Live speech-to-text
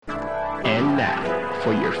And now,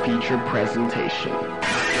 for your feature presentation. Not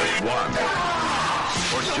just one,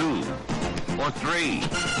 or two, or three, or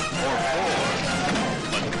four,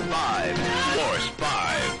 but five. Force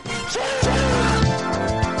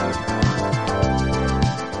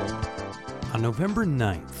 5. On November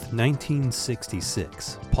 9th,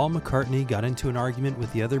 1966, Paul McCartney got into an argument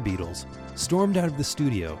with the other Beatles, stormed out of the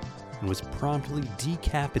studio, and was promptly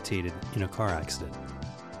decapitated in a car accident.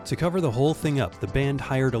 To cover the whole thing up, the band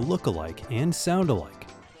hired a look-alike and sound-alike.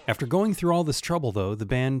 After going through all this trouble, though, the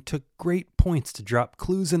band took great points to drop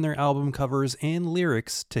clues in their album covers and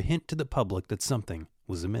lyrics to hint to the public that something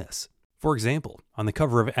was amiss. For example, on the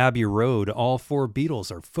cover of Abbey Road, all four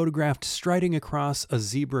Beatles are photographed striding across a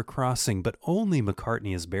zebra crossing, but only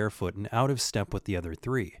McCartney is barefoot and out of step with the other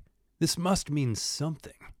three. This must mean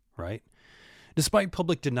something, right? Despite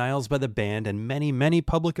public denials by the band and many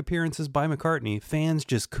public appearances by McCartney, fans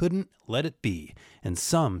just couldn't let it be, and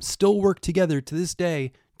some still work together to this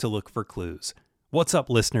day to look for clues. What's up,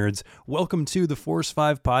 listeners? Welcome to the Force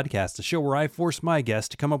 5 podcast, a show where I force my guests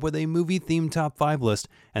to come up with a movie-themed top 5 list,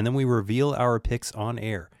 and then we reveal our picks on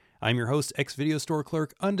air. I'm your host, ex-video store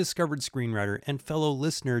clerk, undiscovered screenwriter, and fellow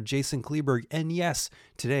listener Jason Kleberg, and yes,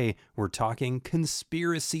 today we're talking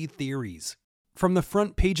conspiracy theories. From the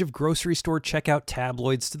front page of grocery store checkout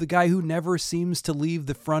tabloids to the guy who never seems to leave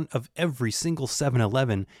the front of every single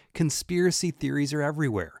 7-Eleven, conspiracy theories are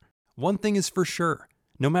everywhere. One thing is for sure,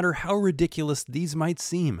 no matter how ridiculous these might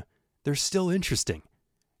seem, they're still interesting.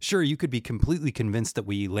 Sure, you could be completely convinced that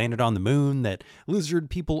we landed on the moon, that lizard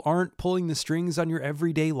people aren't pulling the strings on your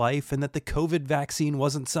everyday life, and that the COVID vaccine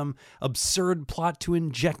wasn't some absurd plot to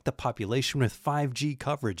inject the population with 5G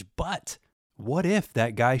coverage, but what if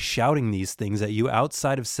that guy shouting these things at you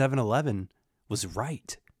outside of 7-Eleven was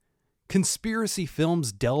right? Conspiracy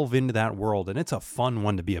films delve into that world, and it's a fun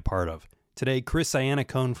one to be a part of. Today, Chris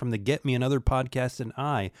Iannacone from the Get Me Another podcast and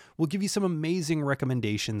I will give you some amazing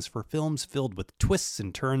recommendations for films filled with twists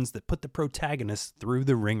and turns that put the protagonist through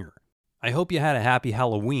the ringer. I hope you had a happy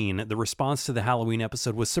Halloween. The response to the Halloween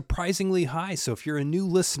episode was surprisingly high, so if you're a new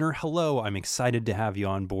listener, hello, I'm excited to have you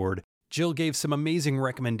on board. Jill gave some amazing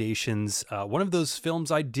recommendations. One of those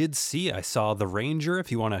films I did see, I saw The Ranger.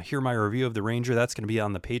 If you want to hear my review of The Ranger, that's going to be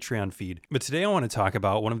on the Patreon feed. But today I want to talk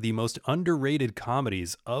about one of the most underrated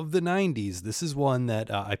comedies of the 90s. This is one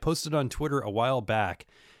that I posted on Twitter a while back.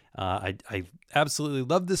 I absolutely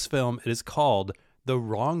love this film. It is called The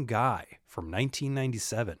Wrong Guy from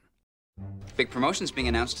 1997. Big promotion's being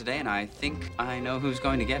announced today, and I think I know who's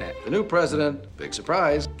going to get it. The new president, big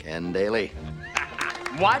surprise, Ken Daly.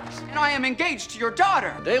 What? And I am engaged to your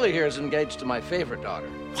daughter. Daly here is engaged to my favorite daughter.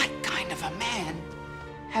 What kind of a man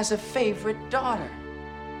has a favorite daughter?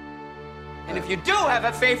 And if you do have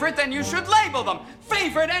a favorite, then you should label them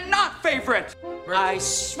favorite and not favorite. I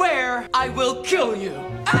swear I will kill you.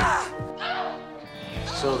 Ah!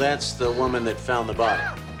 So that's the woman that found the body?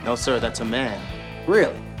 No, sir, that's a man.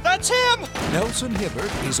 Really? That's him! Nelson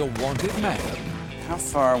Hibbert is a wanted man. How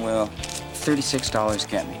far will $36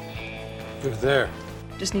 get me? They're there.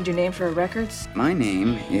 Just need your name for records? My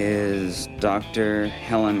name is Dr.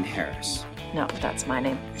 Helen Harris. No, that's my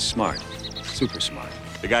name. Smart. Super smart.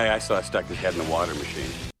 The guy I saw stuck his head in the water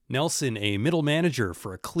machine. Nelson, a middle manager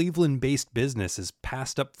for a Cleveland-based business, is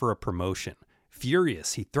passed up for a promotion.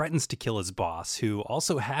 Furious, he threatens to kill his boss, who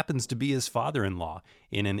also happens to be his father-in-law,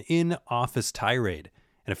 in an in-office tirade.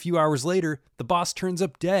 And a few hours later, the boss turns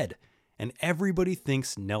up dead, and everybody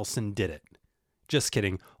thinks Nelson did it. Just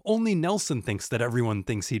kidding, only Nelson thinks that everyone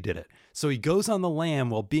thinks he did it, so he goes on the lam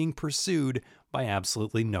while being pursued by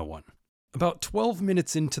absolutely no one. About 12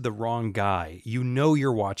 minutes into The Wrong Guy, you know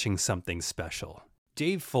you're watching something special.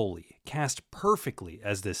 Dave Foley, cast perfectly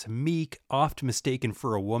as this meek, oft mistaken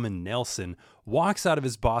for a woman Nelson, walks out of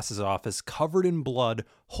his boss's office covered in blood,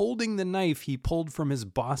 holding the knife he pulled from his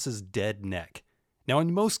boss's dead neck. Now,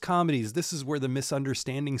 in most comedies, this is where the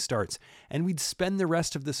misunderstanding starts, and we'd spend the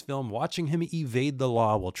rest of this film watching him evade the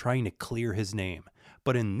law while trying to clear his name.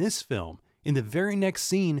 But in this film, in the very next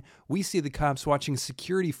scene, we see the cops watching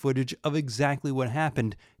security footage of exactly what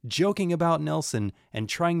happened, joking about Nelson and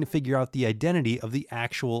trying to figure out the identity of the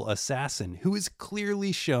actual assassin, who is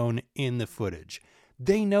clearly shown in the footage.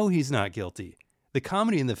 They know he's not guilty. The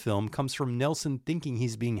comedy in the film comes from Nelson thinking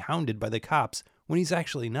he's being hounded by the cops when he's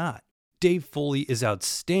actually not. Dave Foley is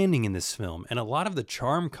outstanding in this film, and a lot of the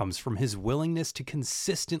charm comes from his willingness to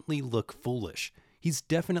consistently look foolish. He's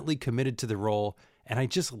definitely committed to the role, and I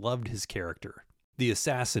just loved his character. The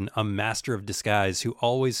assassin, a master of disguise who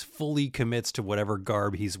always fully commits to whatever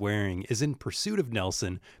garb he's wearing, is in pursuit of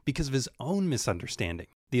Nelson because of his own misunderstanding.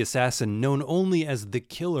 The assassin, known only as the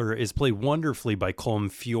Killer, is played wonderfully by Colm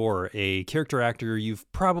Feore, a character actor you've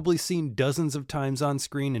probably seen dozens of times on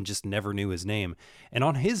screen and just never knew his name. And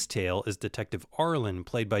on his tail is Detective Arlen,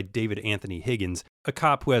 played by David Anthony Higgins, a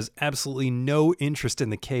cop who has absolutely no interest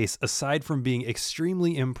in the case aside from being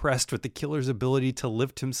extremely impressed with the killer's ability to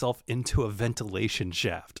lift himself into a ventilation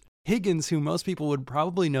shaft. Higgins, who most people would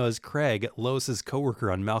probably know as Craig, Lois's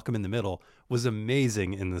coworker on Malcolm in the Middle, was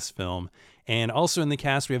amazing in this film. And also in the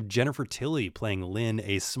cast, we have Jennifer Tilly playing Lynn,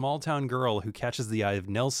 a small-town girl who catches the eye of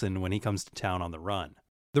Nelson when he comes to town on the run.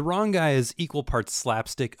 The Wrong Guy is equal parts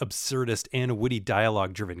slapstick, absurdist, and witty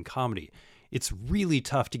dialogue-driven comedy. It's really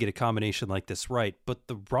tough to get a combination like this right, but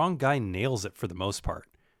The Wrong Guy nails it for the most part.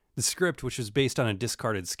 The script, which was based on a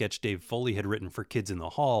discarded sketch Dave Foley had written for Kids in the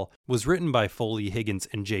Hall, was written by Foley, Higgins,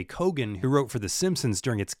 and Jay Kogan, who wrote for The Simpsons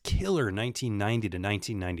during its killer 1990 to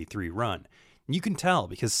 1993 run. And you can tell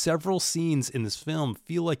because several scenes in this film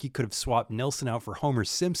feel like you could have swapped Nelson out for Homer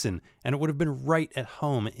Simpson, and it would have been right at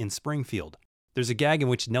home in Springfield. There's a gag in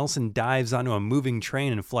which Nelson dives onto a moving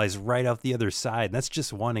train and flies right out the other side, and that's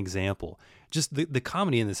just one example. Just the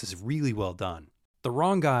comedy in this is really well done. The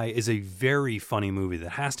Wrong Guy is a very funny movie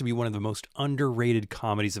that has to be one of the most underrated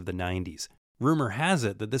comedies of the 90s. Rumor has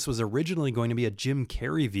it that this was originally going to be a Jim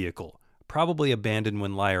Carrey vehicle, probably abandoned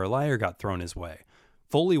when Liar Liar got thrown his way.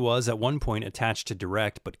 Foley was at one point attached to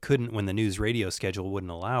direct, but couldn't when the news radio schedule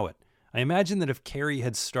wouldn't allow it. I imagine that if Carrey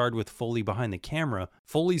had starred with Foley behind the camera,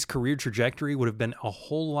 Foley's career trajectory would have been a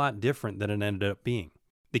whole lot different than it ended up being.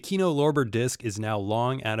 The Kino Lorber disc is now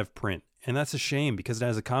long out of print, and that's a shame because it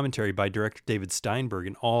has a commentary by director David Steinberg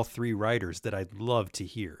and all three writers that I'd love to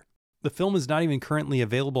hear. The film is not even currently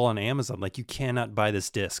available on Amazon, like you cannot buy this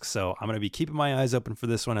disc, so I'm going to be keeping my eyes open for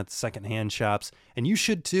this one at the secondhand shops, and you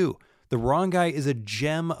should too. The Wrong Guy is a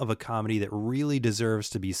gem of a comedy that really deserves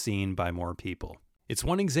to be seen by more people. It's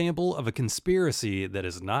one example of a conspiracy that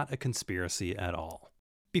is not a conspiracy at all.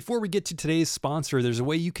 Before we get to today's sponsor, there's a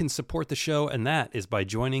way you can support the show, and that is by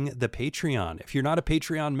joining the Patreon. If you're not a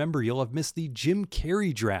Patreon member, you'll have missed the Jim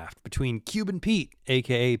Carrey draft between Cuban Pete,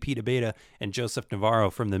 aka Pete Abeta, and Joseph Navarro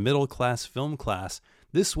from the Middle Class Film Class.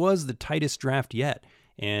 This was the tightest draft yet,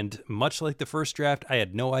 and much like the first draft, I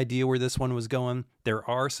had no idea where this one was going. There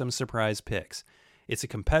are some surprise picks. It's a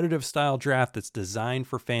competitive style draft that's designed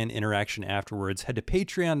for fan interaction afterwards. Head to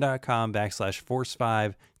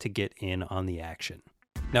patreon.com/force5 to get in on the action.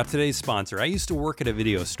 Now, today's sponsor. I used to work at a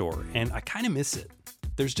video store, and I kind of miss it.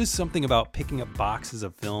 There's just something about picking up boxes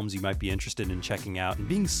of films you might be interested in checking out and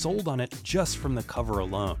being sold on it just from the cover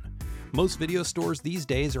alone. Most video stores these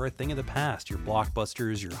days are a thing of the past, your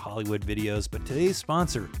Blockbusters, your Hollywood Videos, but today's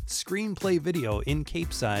sponsor, Screenplay Video in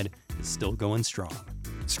Capeside, is still going strong.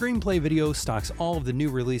 Screenplay Video stocks all of the new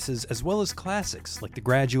releases as well as classics like The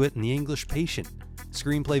Graduate and The English Patient.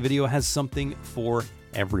 Screenplay Video has something for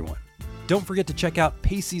everyone. Don't forget to check out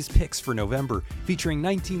Pacey's Picks for November, featuring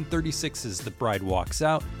 1936's The Bride Walks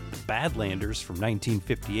Out, The Badlanders from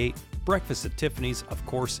 1958, Breakfast at Tiffany's, of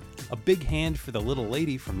course, A Big Hand for the Little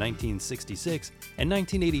Lady from 1966, and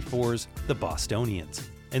 1984's The Bostonians.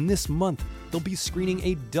 And this month, they'll be screening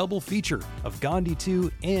a double feature of Gandhi 2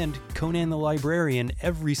 and Conan the Librarian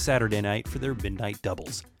every Saturday night for their midnight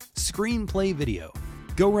doubles. Screenplay Video.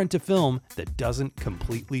 Go rent a film that doesn't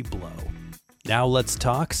completely blow. Now let's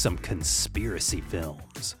talk some conspiracy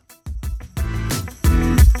films.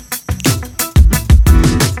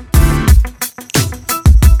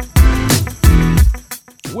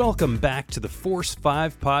 Welcome back to the Force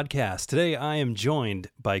 5 podcast. Today I am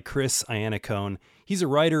joined by Chris Iannacone. He's a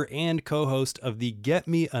writer and co-host of the Get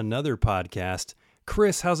Me Another podcast.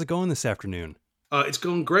 Chris, how's it going this afternoon? It's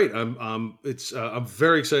going great. I'm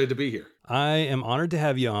very excited to be here. I am honored to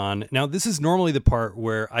have you on. Now, this is normally the part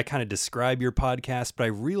where I kind of describe your podcast, but I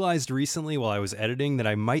realized recently while I was editing that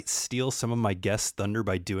I might steal some of my guests' thunder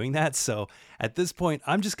by doing that. So at this point,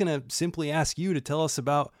 I'm just going to simply ask you to tell us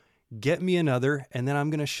about Get Me Another, and then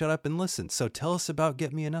I'm going to shut up and listen. So tell us about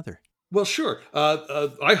Get Me Another. Well, sure.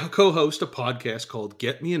 I co-host a podcast called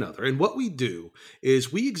Get Me Another, and what we do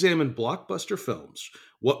is we examine blockbuster films,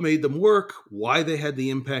 what made them work, why they had the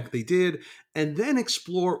impact they did, and then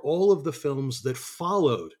explore all of the films that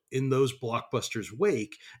followed in those blockbusters'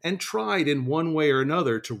 wake and tried in one way or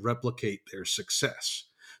another to replicate their success.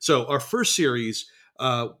 So our first series,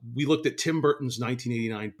 we looked at Tim Burton's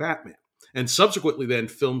 1989 Batman, and subsequently then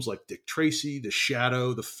films like Dick Tracy, The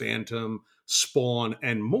Shadow, The Phantom, Spawn,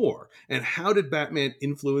 and more. And how did Batman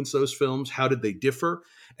influence those films? How did they differ?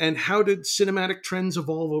 And how did cinematic trends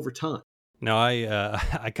evolve over time? Now,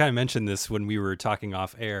 I kind of mentioned this when we were talking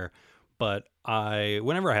off air, but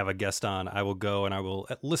whenever I have a guest on, I will go and I will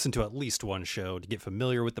listen to at least one show to get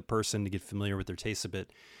familiar with the person, to get familiar with their taste a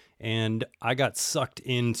bit. And I got sucked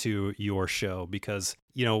into your show because,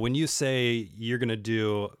 when you say you're going to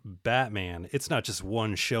do Batman, it's not just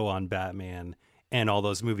one show on Batman and all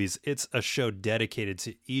those movies. It's a show dedicated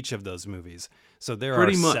to each of those movies. So there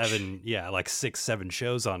are 6, 7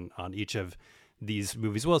 shows on each of these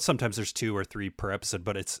movies. Well, sometimes there's 2 or 3 per episode,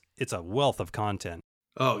 but it's a wealth of content.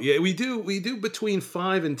 Oh, yeah, we do between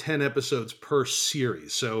 5 and 10 episodes per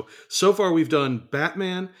series. So far we've done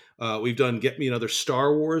Batman, we've done Get Me Another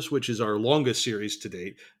Star Wars, which is our longest series to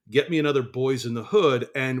date, Get Me Another Boys in the Hood,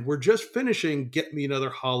 and we're just finishing Get Me Another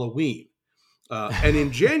Halloween. And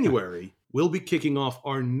in January, we'll be kicking off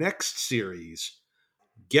our next series,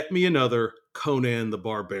 Get Me Another Conan the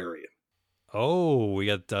Barbarian. Oh, we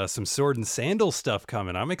got some sword and sandal stuff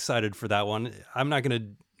coming. I'm excited for that one. I'm not going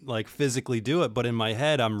to physically do it, but in my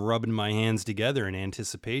head I'm rubbing my hands together in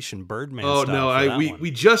anticipation, Birdman style. We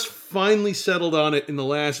just finally settled on it in the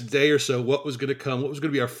last day or so, what was going to come, what was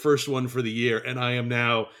going to be our first one for the year, and I am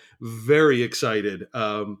now very excited,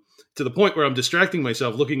 to the point where I'm distracting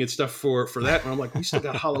myself looking at stuff for that, and I'm like, we still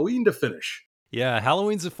got Halloween to finish. Yeah,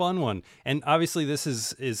 Halloween's a fun one, and obviously this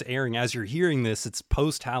is airing as you're hearing this. It's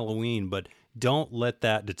post Halloween, but don't let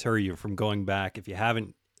that deter you from going back. If you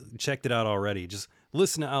haven't checked it out already, just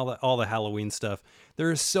listen to all the Halloween stuff. There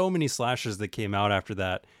are so many slashers that came out after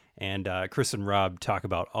that, and Chris and Rob talk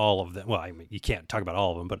about all of them. Well, I mean, you can't talk about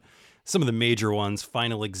all of them, but some of the major ones,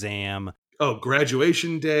 Final Exam. Oh,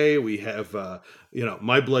 Graduation Day. We have,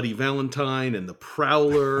 My Bloody Valentine and The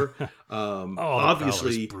Prowler.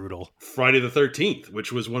 Obviously, brutal. Friday the 13th,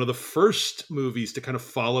 which was one of the first movies to kind of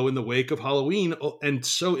follow in the wake of Halloween, and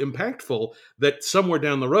so impactful that somewhere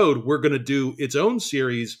down the road, we're going to do its own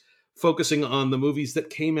series focusing on the movies that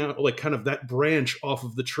came out, like kind of that branch off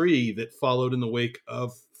of the tree that followed in the wake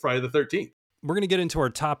of Friday the 13th. We're going to get into our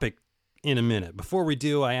topic in a minute. Before we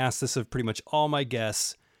do, I ask this of pretty much all my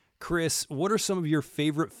guests. Chris, what are some of your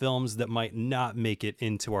favorite films that might not make it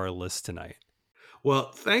into our list tonight?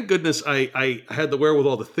 Well, thank goodness I had the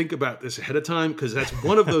wherewithal to think about this ahead of time, because that's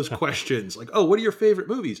one of those questions like, oh, what are your favorite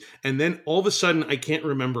movies? And then all of a sudden I can't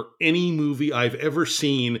remember any movie I've ever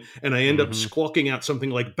seen, and I end up squawking out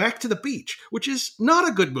something like Back to the Beach, which is not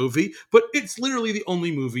a good movie, but it's literally the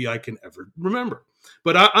only movie I can ever remember.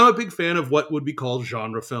 But I'm a big fan of what would be called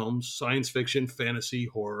genre films, science fiction, fantasy,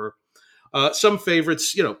 horror. Some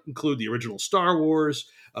favorites, include the original Star Wars,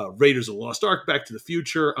 Raiders of the Lost Ark, Back to the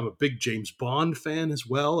Future. I'm a big James Bond fan as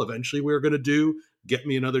well. Eventually we're going to do Get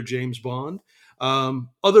Me Another James Bond.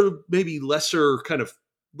 Other maybe lesser, kind of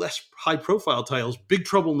less high profile titles. Big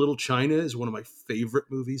Trouble in Little China is one of my favorite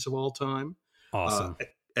movies of all time. Awesome.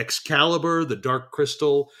 Excalibur, The Dark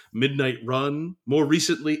Crystal, Midnight Run. More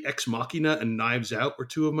recently, Ex Machina and Knives Out were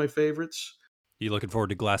 2 of my favorites. You looking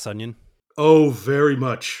forward to Glass Onion? Oh, very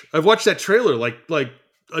much. I've watched that trailer like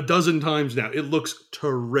a dozen times now. It looks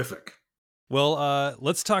terrific. Well,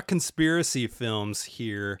 let's talk conspiracy films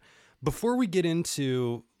here. Before we get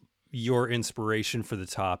into your inspiration for the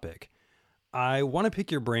topic, I want to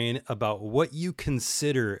pick your brain about what you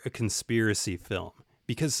consider a conspiracy film.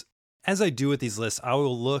 Because as I do with these lists, I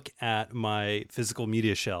will look at my physical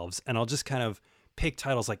media shelves and I'll just kind of pick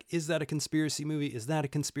titles like, is that a conspiracy movie? Is that a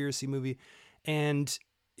conspiracy movie? And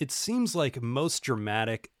it seems like most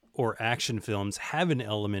dramatic or action films have an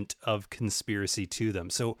element of conspiracy to them.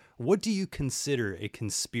 So what do you consider a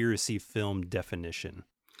conspiracy film definition?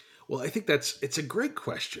 Well, I think it's a great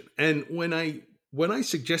question. And when I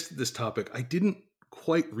suggested this topic, I didn't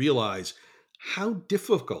quite realize how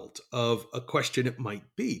difficult of a question it might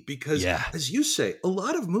be. Because as you say, a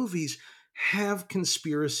lot of movies have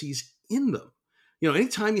conspiracies in them.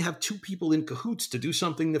 Anytime you have 2 people in cahoots to do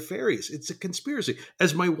something nefarious, it's a conspiracy.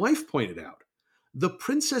 As my wife pointed out, The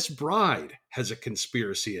Princess Bride has a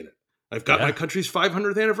conspiracy in it. I've got my country's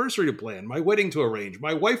 500th anniversary to plan, my wedding to arrange,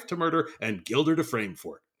 my wife to murder, and Gilder to frame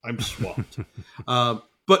for it. I'm swamped.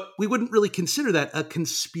 But we wouldn't really consider that a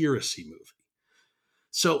conspiracy movie.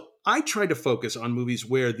 So I tried to focus on movies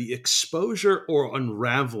where the exposure or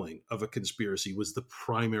unraveling of a conspiracy was the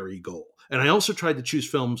primary goal. And I also tried to choose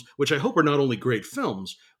films which I hope are not only great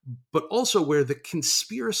films, but also where the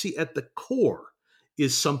conspiracy at the core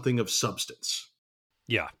is something of substance.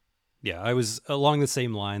 Yeah, I was along the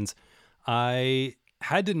same lines. I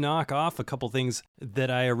had to knock off a couple things that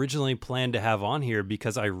I originally planned to have on here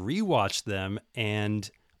because I rewatched them and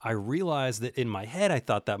I realized that in my head I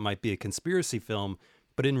thought that might be a conspiracy film,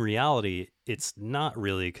 but in reality, it's not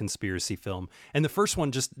really a conspiracy film. And the first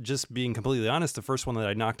one, just being completely honest, the first one that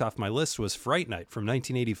I knocked off my list was Fright Night from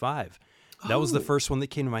 1985. That was the first one that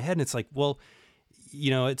came to my head. And it's like, well,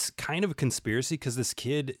 it's kind of a conspiracy because this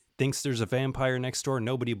kid thinks there's a vampire next door.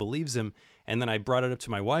 Nobody believes him. And then I brought it up to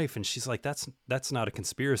my wife and she's like, that's not a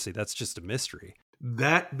conspiracy. That's just a mystery.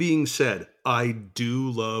 That being said, I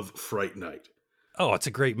do love Fright Night. Oh, it's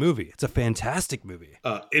a great movie. It's a fantastic movie.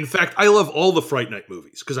 In fact, I love all the Fright Night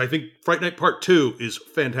movies because I think Fright Night Part 2 is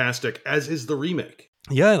fantastic, as is the remake.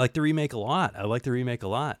 Yeah, I like the remake a lot.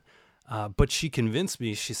 But she convinced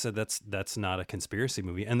me. She said that's not a conspiracy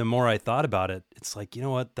movie. And the more I thought about it, it's like, you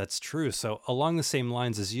know what? That's true. So along the same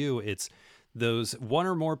lines as you, it's those one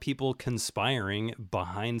or more people conspiring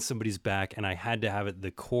behind somebody's back. And I had to have it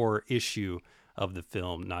the core issue of the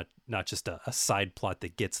film, not just a side plot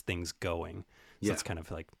that gets things going. So that's kind of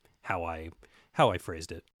like how I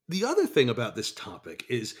phrased it. The other thing about this topic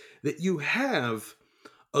is that you have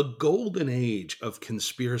a golden age of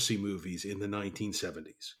conspiracy movies in the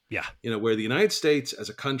 1970s. Yeah. Where the United States as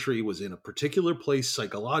a country was in a particular place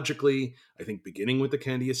psychologically, I think beginning with the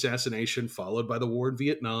Kennedy assassination, followed by the war in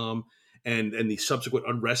Vietnam, and the subsequent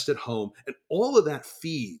unrest at home. And all of that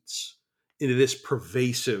feeds into this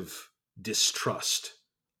pervasive distrust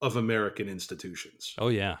of American institutions. Oh,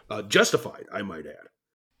 yeah. Justified, I might add.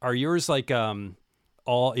 Are yours like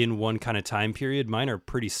all in one kind of time period? Mine are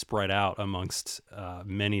pretty spread out amongst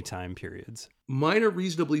many time periods. Mine are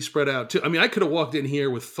reasonably spread out too. I mean, I could have walked in here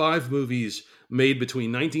with 5 movies made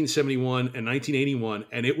between 1971 and 1981,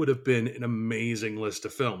 and it would have been an amazing list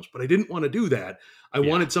of films. But I didn't want to do that. I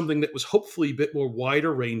wanted something that was hopefully a bit more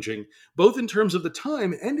wider ranging, both in terms of the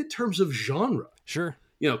time and in terms of genre. Sure.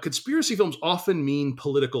 Conspiracy films often mean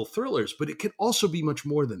political thrillers, but it can also be much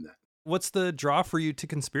more than that. What's the draw for you to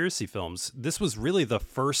conspiracy films? This was really the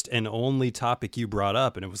first and only topic you brought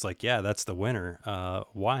up, and it was like, yeah, that's the winner.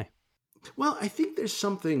 Why? Well, I think there's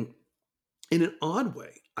something, in an odd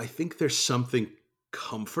way, I think there's something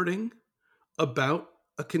comforting about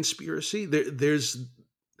a conspiracy. There's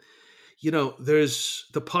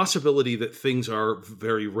the possibility that things are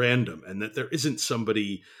very random and that there isn't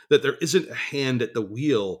a hand at the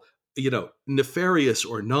wheel, nefarious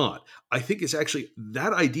or not. I think it's actually,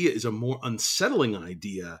 that idea is a more unsettling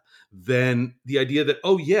idea than the idea that,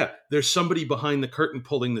 oh yeah, there's somebody behind the curtain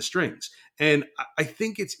pulling the strings. And I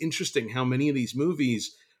think it's interesting how many of these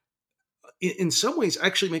movies, in some ways,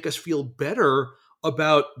 actually make us feel better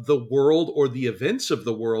about the world or the events of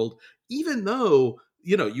the world, even though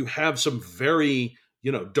you have some very,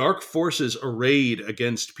 dark forces arrayed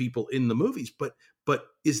against people in the movies. But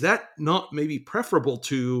is that not maybe preferable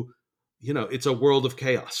to, it's a world of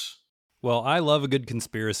chaos? Well, I love a good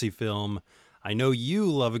conspiracy film. I know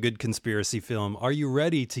you love a good conspiracy film. Are you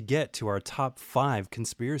ready to get to our top 5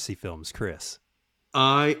 conspiracy films, Chris?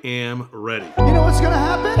 I am ready. You know what's going to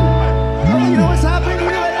happen? You know what's happening to you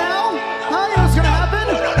right now? Huh? You know what's going to happen?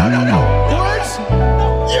 No. Words?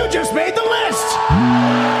 You just made the list!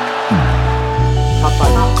 Top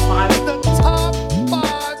 5. The top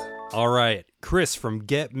 5. All right, Chris from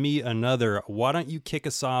Get Me Another, why don't you kick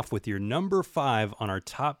us off with your number 5 on our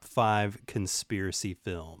top 5 conspiracy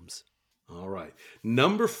films? All right.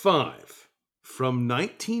 Number 5, from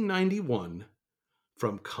 1991,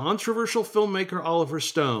 from controversial filmmaker Oliver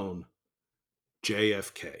Stone,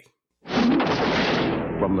 JFK.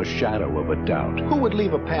 From the shadow of a doubt Who would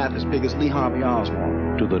leave a path as big as Lee Harvey Oswald?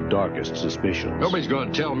 to the darkest suspicions, Nobody's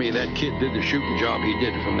going to tell me that kid did the shooting job he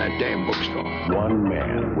did from that damn bookstore. one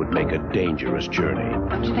man would make a dangerous journey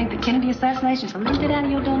Don't you think the Kennedy assassination's a little bit out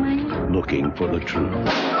of your domain? looking for the truth.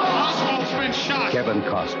 Oswald's been shot! Kevin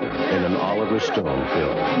Costner in an Oliver Stone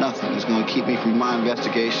film. Nothing is going to keep me from my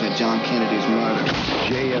investigation of John Kennedy's murder.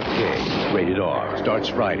 JFK, rated R, starts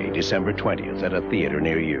Friday, December 20th at a theater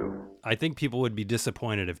near you. I think people would be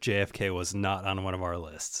disappointed if JFK was not on one of our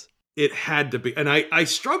lists. It had to be. And I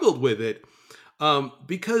struggled with it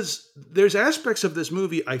because there's aspects of this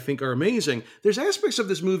movie I think are amazing. There's aspects of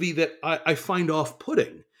this movie that I find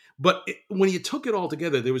off-putting. But when you took it all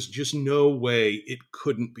together, there was just no way it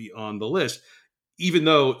couldn't be on the list, even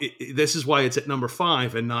though this is why it's at number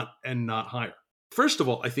 5 and not higher. First of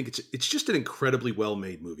all, I think it's just an incredibly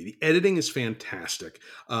well-made movie. The editing is fantastic.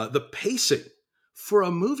 The pacing for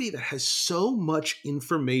a movie that has so much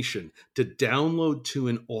information to download to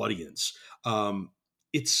an audience,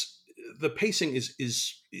 the pacing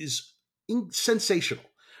is sensational.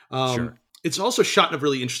 Sure. It's also shot in a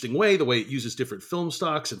really interesting way, the way it uses different film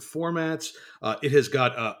stocks and formats. It has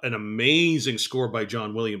got an amazing score by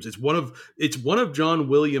John Williams. It's one of John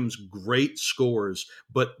Williams' great scores,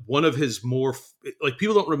 but one of his more, like,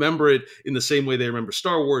 people don't remember it in the same way they remember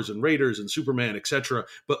Star Wars and Raiders and Superman, etc.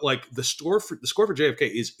 But like the score for JFK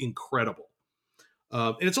is incredible.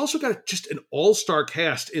 And it's also got just an all-star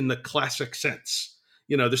cast in the classic sense.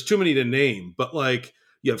 There's too many to name, but like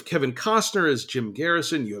you have Kevin Costner as Jim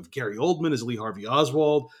Garrison, you have Gary Oldman as Lee Harvey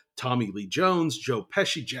Oswald, Tommy Lee Jones, Joe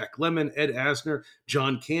Pesci, Jack Lemmon, Ed Asner,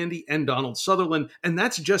 John Candy, and Donald Sutherland. And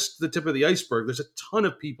that's just the tip of the iceberg. There's a ton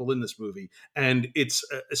of people in this movie, and it's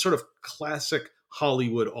a sort of classic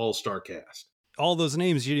Hollywood all-star cast. All those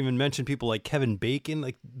names, you didn't even mention people like Kevin Bacon.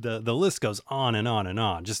 Like the list goes on and on and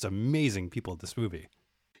on. Just amazing people in this movie.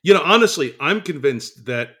 Honestly, I'm convinced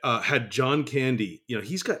that had John Candy,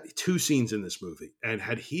 he's got 2 scenes in this movie, and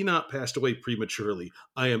had he not passed away prematurely,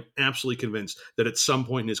 I am absolutely convinced that at some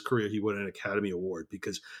point in his career he won an Academy Award,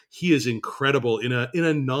 because he is incredible in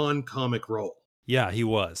a non-comic role. Yeah, he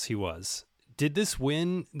was. Did this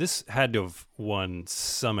win? This had to have won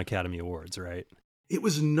some Academy Awards, right? It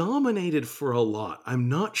was nominated for a lot. I'm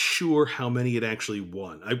not sure how many it actually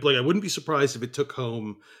won. I wouldn't be surprised if it took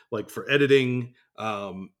home, like, for editing,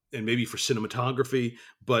 and maybe for cinematography.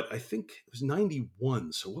 But I think it was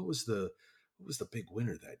 91. So what was the big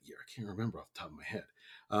winner that year? I can't remember off the top of my head.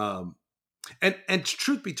 And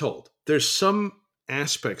truth be told, there's some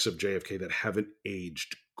aspects of JFK that haven't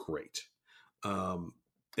aged great. And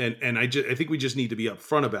I think we just need to be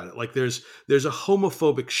upfront about it. Like there's a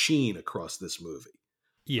homophobic sheen across this movie.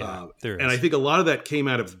 Yeah, there is. And I think a lot of that came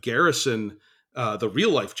out of Garrison, the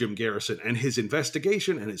real life Jim Garrison, and his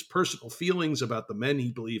investigation and his personal feelings about the men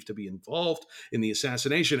he believed to be involved in the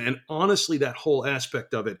assassination. And honestly, that whole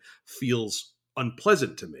aspect of it feels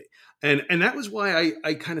unpleasant to me. And that was why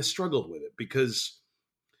I kind of struggled with it, because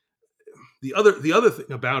the other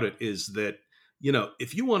thing about it is that,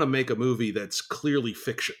 if you want to make a movie that's clearly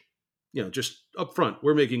fiction, just up front,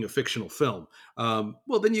 we're making a fictional film.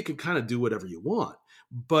 Well, then you can kind of do whatever you want.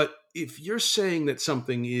 But if you're saying that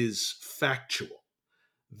something is factual,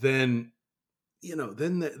 then you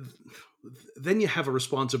have a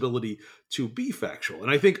responsibility to be factual.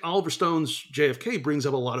 And I think Oliver Stone's JFK brings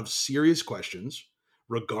up a lot of serious questions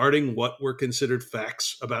regarding what were considered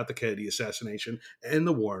facts about the Kennedy assassination and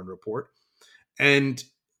the Warren Report.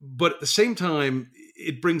 But at the same time,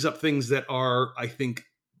 it brings up things that are, I think,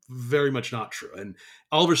 very much not true. And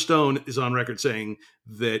Oliver Stone is on record saying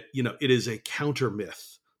that, it is a counter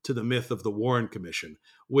myth to the myth of the Warren Commission,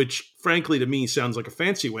 which frankly to me sounds like a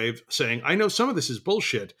fancy way of saying, I know some of this is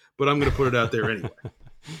bullshit, but I'm going to put it out there anyway.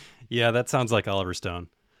 Yeah, that sounds like Oliver Stone.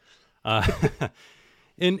 And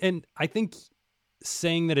I think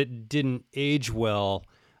saying that it didn't age well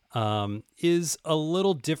is a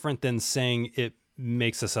little different than saying it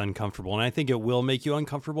makes us uncomfortable. And I think it will make you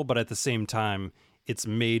uncomfortable, but at the same time, it's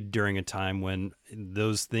made during a time when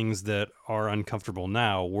those things that are uncomfortable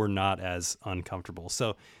now were not as uncomfortable.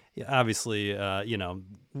 So obviously, a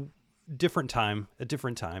different time.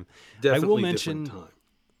 Definitely I will mention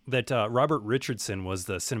that Robert Richardson was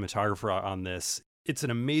the cinematographer on this. It's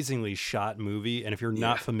an amazingly shot movie. And if you're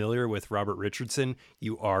not familiar with Robert Richardson,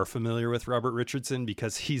 you are familiar with Robert Richardson,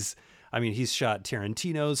 because he's shot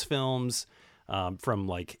Tarantino's films, from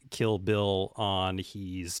like Kill Bill on.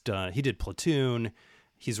 He did Platoon.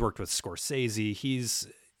 He's worked with Scorsese.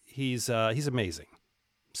 He's amazing.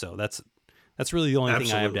 So that's really the only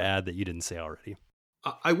thing I have to add that you didn't say already.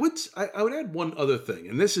 I would add one other thing,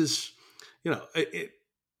 and this is,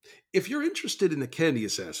 if you're interested in the Kennedy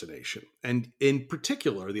assassination, and in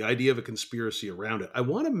particular the idea of a conspiracy around it, I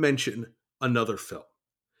want to mention another film,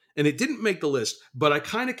 and it didn't make the list, but I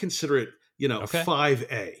kind of consider it, okay,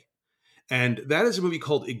 5A. And that is a movie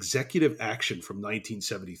called Executive Action from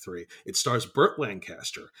 1973. It stars Burt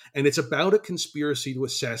Lancaster, and it's about a conspiracy to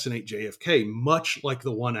assassinate JFK, much like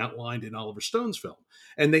the one outlined in Oliver Stone's film.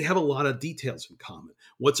 And they have a lot of details in common.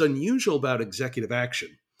 What's unusual about Executive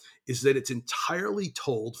Action is that it's entirely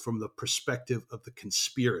told from the perspective of the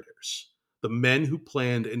conspirators, the men who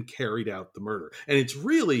planned and carried out the murder. And it's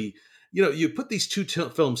really, you put these two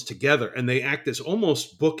films together, and they act as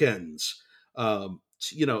almost bookends,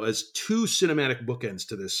 as two cinematic bookends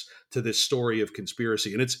to this story of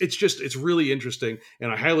conspiracy. And it's really interesting.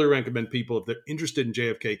 And I highly recommend people, if they're interested in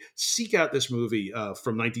JFK, seek out this movie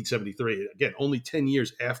from 1973. Again, only 10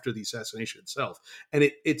 years after the assassination itself. And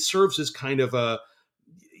it serves as kind of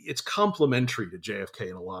it's complementary to JFK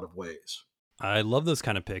in a lot of ways. I love those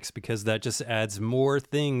kind of picks, because that just adds more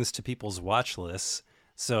things to people's watch lists.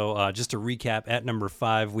 So just to recap, at number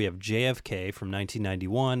 5, we have JFK from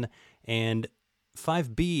 1991, and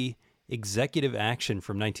 5B, Executive Action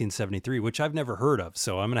from 1973, which I've never heard of.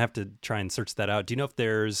 So I'm going to have to try and search that out. Do you know if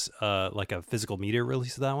there's like a physical media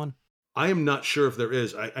release of that one? I am not sure if there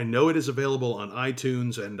is. I know it is available on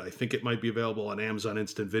iTunes, and I think it might be available on Amazon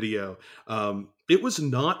Instant Video. It was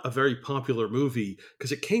not a very popular movie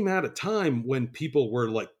because it came out at a time when people were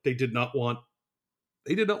like, they did not want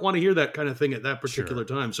to hear that kind of thing at that particular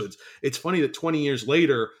time. So it's funny that 20 years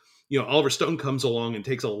later, Oliver Stone comes along and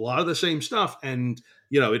takes a lot of the same stuff, and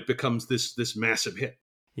it becomes this massive hit.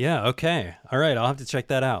 Yeah. Okay. All right. I'll have to check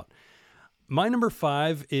that out. My number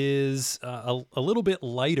 5 is a little bit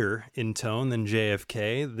lighter in tone than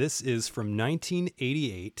JFK. This is from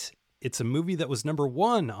 1988. It's a movie that was number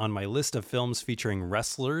 1 on my list of films featuring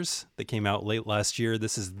wrestlers that came out late last year.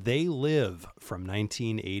 This is They Live from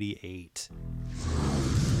 1988.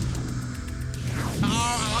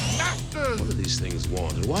 What do these things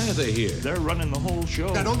want, and why are they here? They're running the whole show.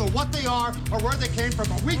 I don't know what they are or where they came from,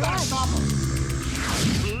 but we gotta stop them.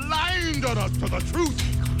 Blind us to the truth.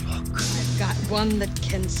 I've got one that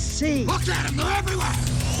can see. Look at them, they're everywhere.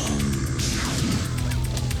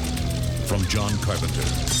 From John Carpenter.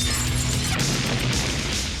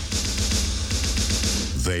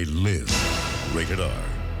 They Live. Rated R.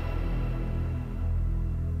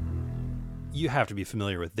 You have to be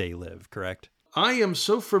familiar with They Live, correct? I am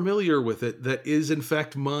so familiar with it that is, in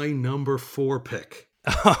fact, my number 4 pick.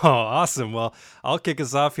 Oh, awesome. Well, I'll kick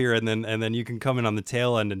us off here, and then you can come in on the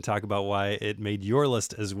tail end and talk about why it made your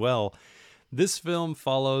list as well. This film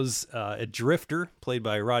follows a drifter, played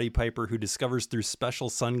by Roddy Piper, who discovers through special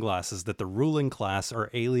sunglasses that the ruling class are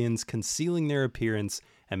aliens concealing their appearance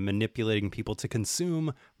and manipulating people to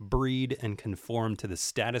consume, breed, and conform to the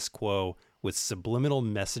status quo with subliminal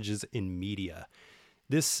messages in media.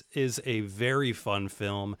 This is a very fun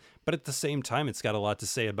film, but at the same time, it's got a lot to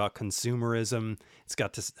say about consumerism. It's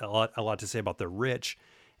got a lot to say about the rich.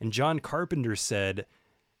 And John Carpenter said,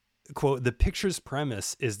 quote, "The picture's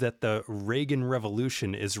premise is that the Reagan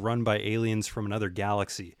Revolution is run by aliens from another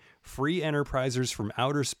galaxy. Free enterprisers from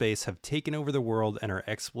outer space have taken over the world and are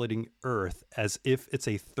exploiting Earth as if it's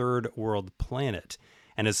a third world planet.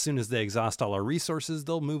 And as soon as they exhaust all our resources,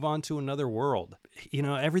 they'll move on to another world.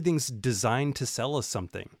 Everything's designed to sell us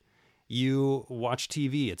something. You watch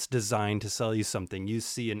TV, it's designed to sell you something. You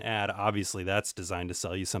see an ad, obviously that's designed to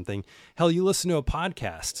sell you something. Hell, you listen to a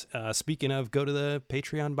podcast. Speaking of, go to the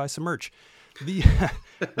Patreon, buy some merch. The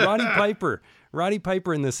Roddy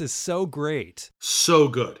Piper in this is so great. So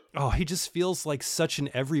good. Oh, he just feels like such an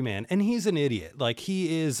everyman. And he's an idiot. Like,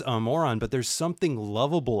 he is a moron, but there's something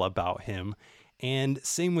lovable about him. And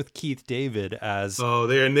same with Keith David as... Oh,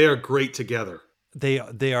 they are great together.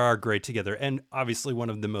 They are great together. And obviously one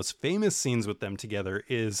of the most famous scenes with them together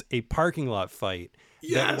is a parking lot fight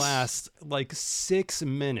that lasts like 6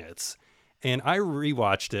 minutes. And I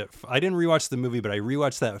rewatched it. I didn't rewatch the movie, but I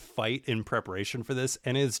rewatched that fight in preparation for this.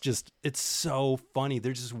 And it's so funny.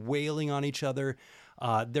 They're just wailing on each other.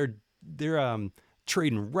 They're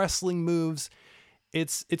trading wrestling moves.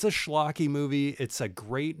 It's a schlocky movie. It's a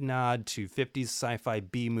great nod to 50s sci-fi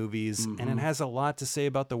B movies, and it has a lot to say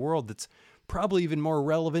about the world that's probably even more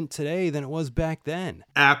relevant today than it was back then.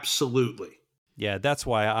 Absolutely. Yeah, that's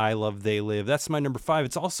why I love They Live. That's my number 5.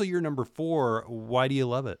 It's also your number 4. Why do you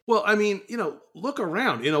love it? Well, I mean, look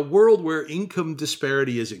around. In a world where income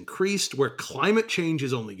disparity is increased, where climate change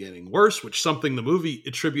is only getting worse, which something the movie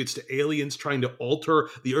attributes to aliens trying to alter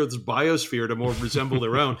the Earth's biosphere to more resemble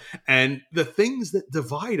their own, and the things that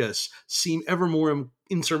divide us seem ever more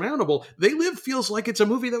insurmountable, They Live feels like it's a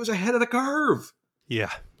movie that was ahead of the curve.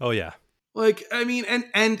 Yeah. Oh, yeah. Like, I mean,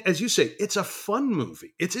 and as you say, it's a fun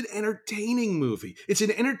movie. It's an entertaining movie. It's an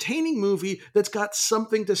entertaining movie that's got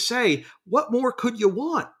something to say. What more could you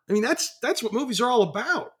want? I mean, that's what movies are all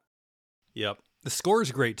about. Yep. The score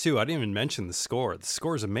is great, too. I didn't even mention the score. The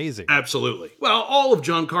score is amazing. Absolutely. Well, all of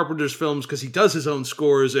John Carpenter's films, because he does his own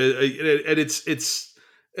scores, and it's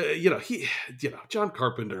John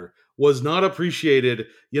Carpenter was not appreciated,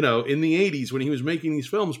 in the 80s when he was making these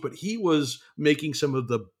films, but he was making some of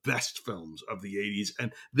the best films of the 80s.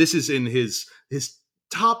 And this is in his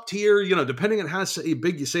top tier, depending on how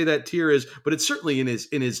big you say that tier is, but it's certainly in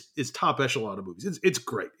his top echelon of movies. It's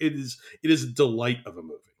great. It is a delight of a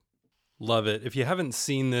movie. Love it. If you haven't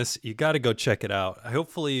seen this, you got to go check it out.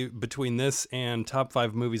 Hopefully between this and top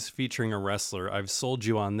 5 movies featuring a wrestler, I've sold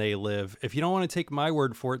you on They Live. If you don't want to take my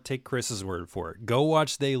word for it, take Chris's word for it. Go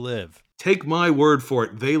watch They Live. Take my word for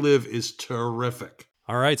it. They Live is terrific.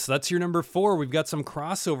 All right. So that's your number 4. We've got some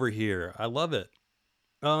crossover here. I love it.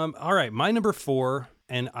 All right. My number 4,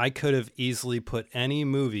 and I could have easily put any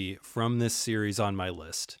movie from this series on my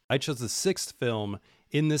list. I chose the 6th film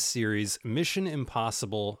in this series, Mission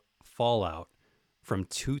Impossible Fallout from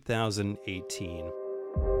 2018.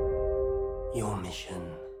 Your mission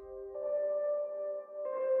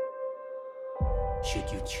should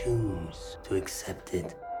you choose to accept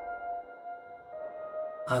it.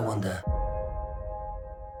 I wonder,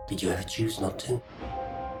 did you ever choose not to?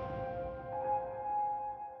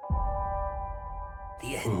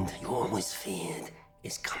 The end you always feared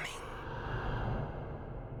is coming.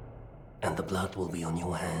 And the blood will be on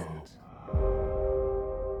your hands.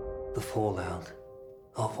 The fallout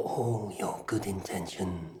of all your good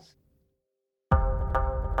intentions.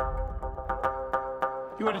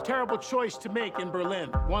 You had a terrible choice to make in Berlin.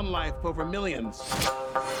 One life over millions.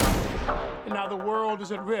 And now the world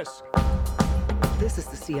is at risk. This is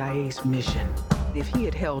the CIA's mission. If he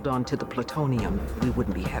had held on to the plutonium, we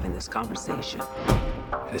wouldn't be having this conversation.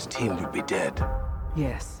 And his team would be dead.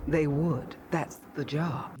 Yes, they would. That's the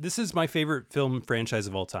job. This is my favorite film franchise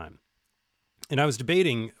of all time. And I was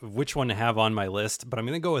debating which one to have on my list, but I'm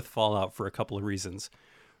going to go with Fallout for a couple of reasons.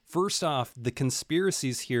 First off, the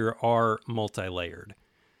conspiracies here are multi-layered.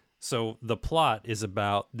 So the plot is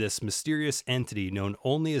about this mysterious entity known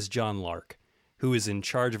only as John Lark, who is in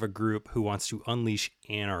charge of a group who wants to unleash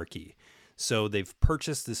anarchy. So they've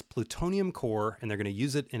purchased this plutonium core, and they're going to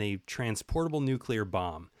use it in a transportable nuclear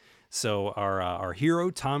bomb. So our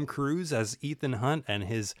hero, Tom Cruise, as Ethan Hunt, and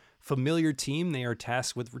his familiar team, they are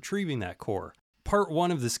tasked with retrieving that core. Part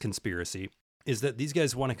one of this conspiracy is that these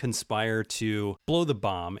guys want to conspire to blow the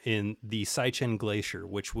bomb in the Saichen Glacier,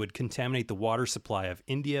 which would contaminate the water supply of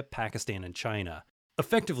India, Pakistan, and China,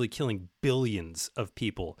 effectively killing billions of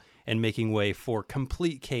people and making way for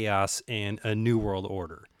complete chaos and a new world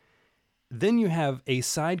order. Then you have a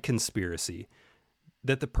side conspiracy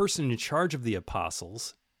that the person in charge of the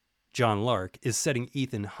Apostles, John Lark, is setting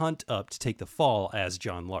Ethan Hunt up to take the fall as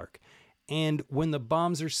John Lark. And when the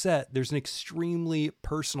bombs are set, there's an extremely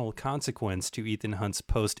personal consequence to Ethan Hunt's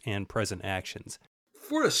post and present actions.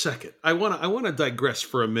 For a second, I want to digress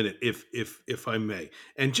for a minute, if I may,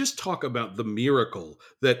 and just talk about the miracle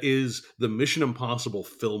that is the Mission Impossible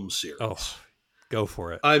film series. Oh, go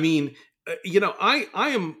for it. I mean, I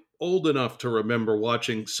am old enough to remember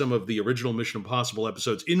watching some of the original Mission Impossible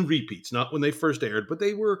episodes in repeats, not when they first aired, but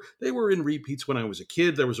they were in repeats when I was a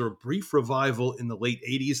kid. There was a brief revival in the late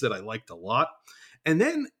 80s that I liked a lot. And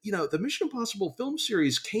then, the Mission Impossible film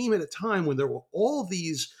series came at a time when there were all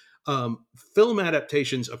these film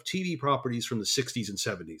adaptations of TV properties from the 60s and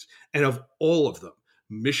 70s. And of all of them,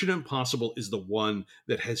 Mission Impossible is the one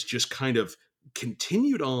that has just kind of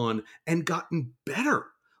continued on and gotten better.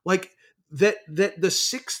 Like, that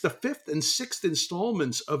the fifth and sixth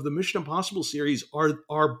installments of the Mission Impossible series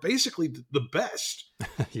are basically the best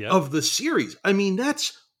of the series. I mean,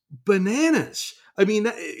 that's bananas. I mean,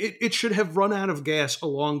 it should have run out of gas a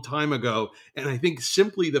long time ago. And I think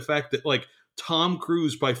simply the fact that, like, Tom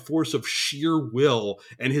Cruise, by force of sheer will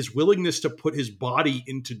and his willingness to put his body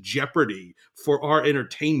into jeopardy for our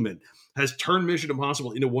entertainment, has turned Mission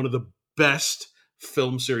Impossible into one of the best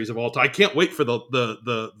film series of all time. I can't wait for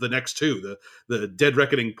the next two, the Dead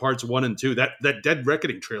Reckoning parts 1 and 2. That Dead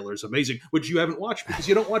Reckoning trailer is amazing, which you haven't watched because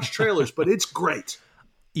you don't watch trailers, but it's great.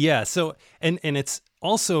 Yeah. So and it's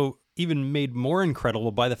also even made more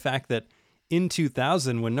incredible by the fact that in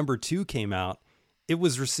 2000, when number 2 came out, it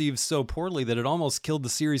was received so poorly that it almost killed the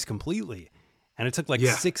series completely. And it took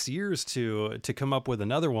 6 years to come up with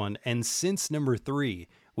another one. And since number 3,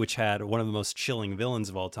 which had one of the most chilling villains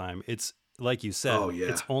of all time, it's, like you said,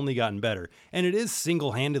 it's only gotten better. And it is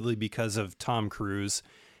single-handedly because of Tom Cruise.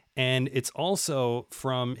 And it's also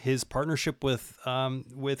from his partnership with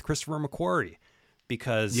Christopher McQuarrie.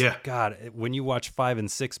 Because, God, when you watch 5 and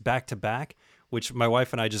 6 back-to-back, which my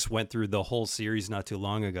wife and I just went through the whole series not too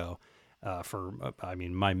long ago for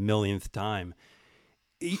my millionth time.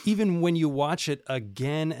 Even when you watch it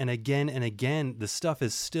again and again and again, the stuff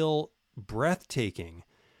is still breathtaking.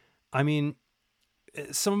 I mean,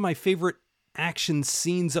 some of my favorite action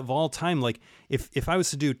scenes of all time, like if I was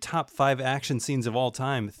to do top 5 action scenes of all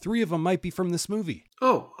time, 3 of them might be from this movie.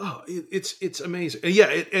 It's amazing. Yeah,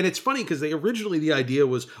 and it's funny because originally the idea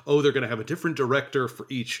was, they're going to have a different director for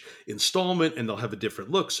each installment and they'll have a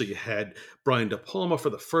different look. So you had Brian De Palma for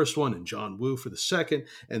the first one and John Woo for the second,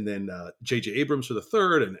 and then J.J. Abrams for the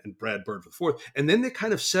third and Brad Bird for the fourth. And then they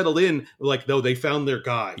kind of settled in, like, no, they found their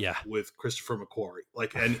guy with Christopher McQuarrie.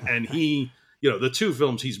 Like, and he... the 2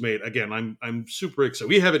 films he's made, again, I'm super excited.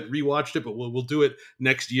 We haven't rewatched it, but we'll do it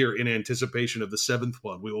next year in anticipation of the 7th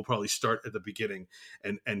one. We will probably start at the beginning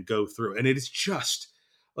and go through. And it is just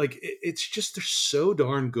they're so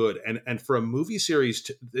darn good. And for a movie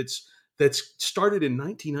series that's started in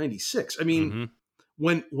 1996. I mean,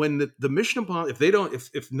 when the Mission Impossible,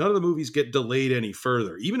 if none of the movies get delayed any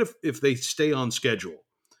further, even if they stay on schedule,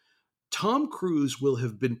 Tom Cruise will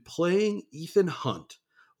have been playing Ethan Hunt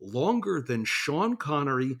longer than Sean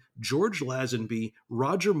Connery, George Lazenby,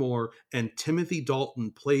 Roger Moore, and Timothy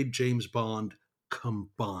Dalton played James Bond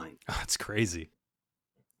combined. Oh, that's crazy.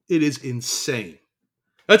 It is insane.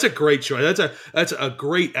 That's a great choice. That's a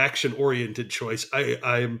great action-oriented choice.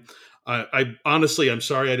 I honestly, I'm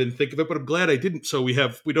sorry I didn't think of it, but I'm glad I didn't. So we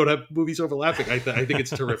don't have movies overlapping. I think it's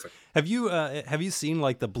terrific. Have you seen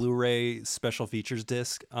like the Blu-ray special features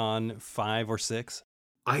disc on 5 or 6?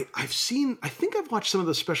 I think I've watched some of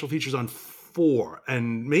the special features on 4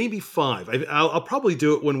 and maybe 5. I'll probably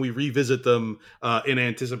do it when we revisit them in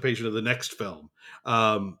anticipation of the next film.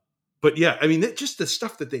 But yeah, I mean, just the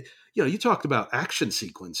stuff that they, you talked about action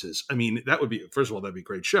sequences. I mean, that would be, first of all, that'd be a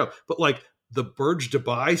great show. But like the Burj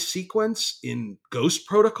Dubai sequence in Ghost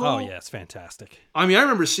Protocol. Oh yeah, it's fantastic. I mean, I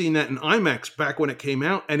remember seeing that in IMAX back when it came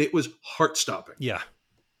out, and it was heart-stopping. Yeah.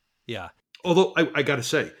 Yeah. Although I got to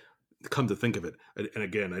say, come to think of it, and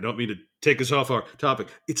again, I don't mean to take us off our topic,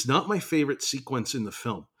 it's not my favorite sequence in the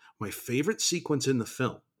film. My favorite sequence in the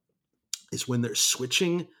film is when they're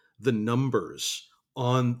switching the numbers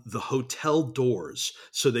on the hotel doors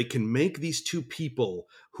so they can make these two people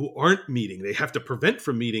who aren't meeting, they have to prevent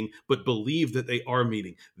from meeting, but believe that they are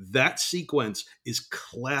meeting. That sequence is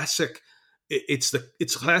classic.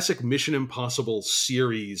 It's classic Mission Impossible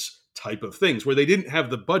series type of things where they didn't have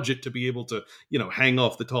the budget to be able to, hang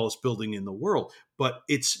off the tallest building in the world, but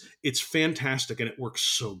it's fantastic and it works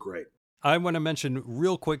so great. I want to mention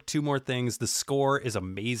real quick 2 more things. The score is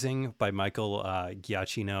amazing by Michael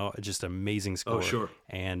Giacchino, just amazing score. Oh, sure.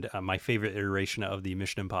 And my favorite iteration of the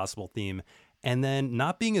Mission Impossible theme. And then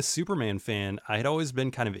not being a Superman fan, I had always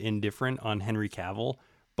been kind of indifferent on Henry Cavill,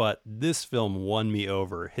 but this film won me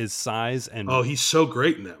over. His size and he's so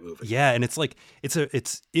great in that movie. Yeah, and it's like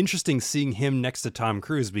it's interesting seeing him next to Tom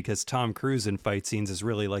Cruise because Tom Cruise in fight scenes is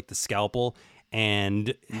really like the scalpel.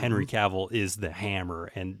 And Henry Cavill is the hammer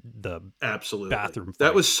and the bathroom fight.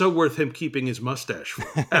 That was so worth him keeping his mustache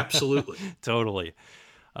for. Absolutely. Totally.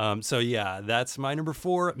 So yeah, that's my number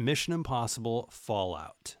 4, Mission Impossible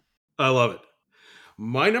Fallout. I love it.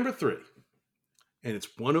 My number 3, and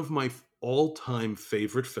it's one of my all-time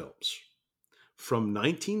favorite films, from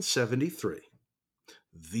 1973,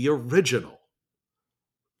 the original,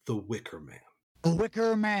 The Wicker Man. The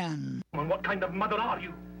Wicker Man. And what kind of mother are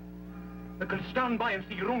you that can stand by and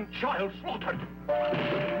see your own child slaughtered?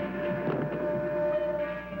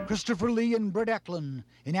 Christopher Lee and Britt Eklund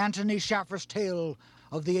in Anthony Shaffer's tale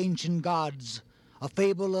of the ancient gods, a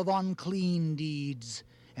fable of unclean deeds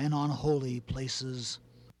and unholy places.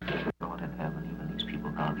 God in heaven, even these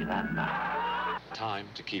people can't be that mad. Time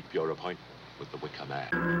to keep your appointment with the Wicker Man.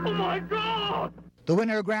 Oh my God! The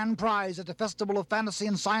winner grand prize at the Festival of Fantasy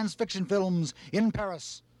and Science Fiction Films in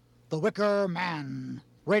Paris, The Wicker Man.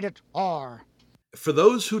 Rated R. For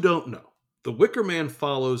those who don't know, The Wicker Man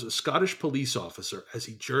follows a Scottish police officer as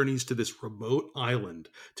he journeys to this remote island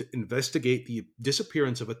to investigate the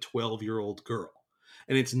disappearance of a 12-year-old girl.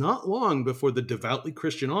 And it's not long before the devoutly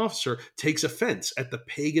Christian officer takes offense at the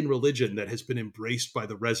pagan religion that has been embraced by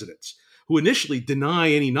the residents, who initially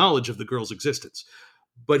deny any knowledge of the girl's existence.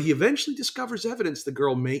 But he eventually discovers evidence the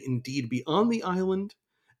girl may indeed be on the island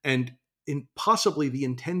and possibly the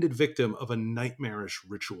intended victim of a nightmarish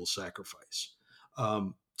ritual sacrifice.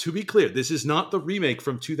 To be clear, this is not the remake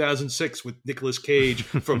from 2006 with Nicolas Cage,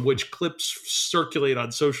 from which clips circulate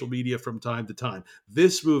on social media from time to time.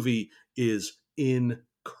 This movie is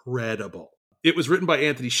incredible. It was written by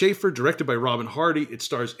Anthony Shaffer, directed by Robin Hardy. It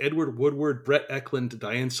stars Edward Woodward, Brett Eklund,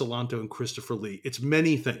 Diane Salanto, and Christopher Lee. It's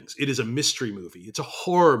many things. It is a mystery movie. It's a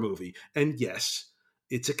horror movie. And yes,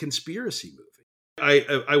 it's a conspiracy movie.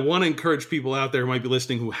 I want to encourage people out there who might be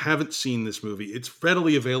listening who haven't seen this movie. It's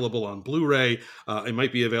readily available on Blu-ray. It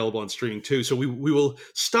might be available on streaming too. So we will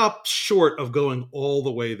stop short of going all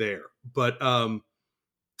the way there. But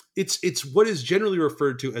it's what is generally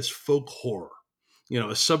referred to as folk horror.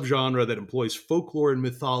 A subgenre that employs folklore and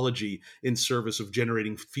mythology in service of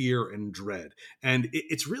generating fear and dread. And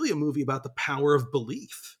it's really a movie about the power of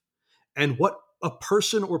belief and what a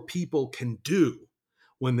person or people can do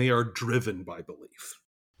when they are driven by belief.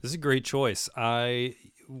 This is a great choice.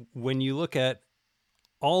 When you look at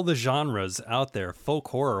all the genres out there, folk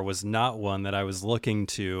horror was not one that I was looking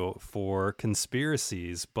to for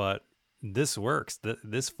conspiracies, but this works.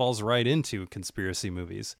 This falls right into conspiracy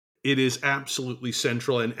movies. It is absolutely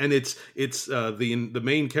central, and it's the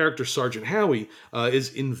main character, Sergeant Howie,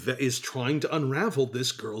 is trying to unravel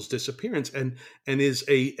this girl's disappearance, and is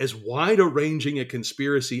as wide a ranging a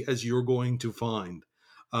conspiracy as you're going to find.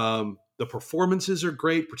 The performances are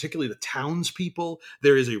great, particularly the townspeople.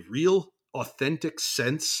 There is a real, authentic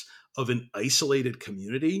sense of an isolated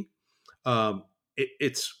community.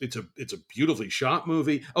 It's a beautifully shot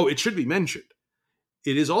movie. Oh, it should be mentioned.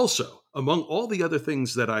 It is also, among all the other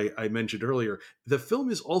things that I mentioned earlier, the film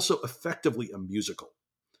is also effectively a musical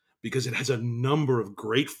because it has a number of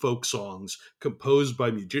great folk songs composed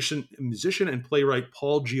by musician and playwright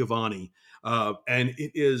Paul Giovanni, and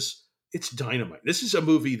it's dynamite. This is a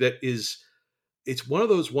movie that it's one of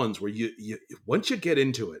those ones where you once you get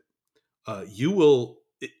into it,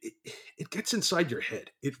 it gets inside your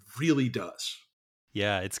head. It really does.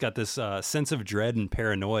 Yeah, it's got this sense of dread and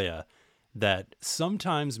paranoia that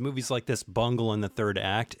sometimes movies like this bungle in the third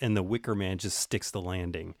act, and The Wicker Man just sticks the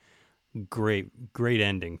landing. Great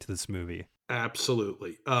ending to this movie.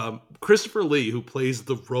 Absolutely. Christopher Lee, who plays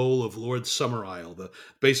the role of Lord Summerisle,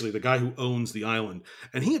 basically the guy who owns the island,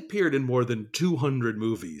 and he appeared in more than 200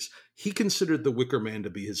 movies. He considered The Wicker Man to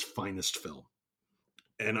be his finest film.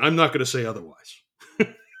 And I'm not going to say otherwise.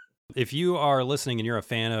 If you are listening and you're a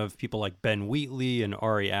fan of people like Ben Wheatley and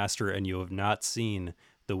Ari Aster and you have not seen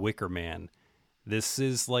The Wicker Man, this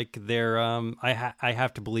is like their, I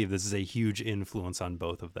have to believe this is a huge influence on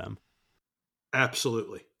both of them.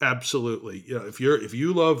 Absolutely. Absolutely. You know, if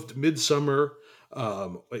you loved Midsummer,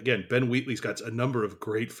 again, Ben Wheatley's got a number of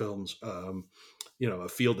great films. A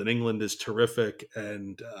Field in England is terrific.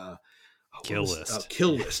 And Kill List.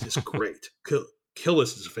 Kill List is great. Kill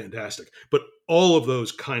List is fantastic. But all of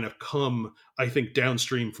those kind of come, I think,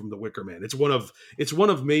 downstream from The Wicker Man. It's one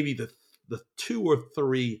of maybe the 2 or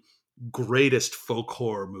 3 greatest folk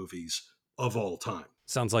horror movies of all time.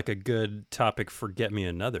 Sounds like a good topic for Get Me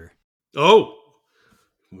Another. Oh,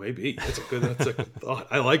 maybe that's a good thought.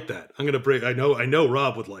 I like that. I'm gonna break. I know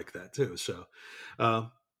Rob would like that too. So,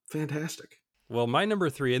 fantastic. Well, my number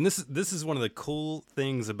 3, and this is one of the cool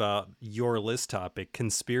things about your list topic,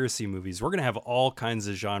 conspiracy movies. We're going to have all kinds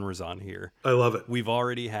of genres on here. I love it. We've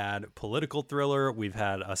already had political thriller. We've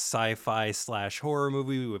had a sci-fi / horror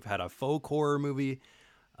movie. We've had a folk horror movie.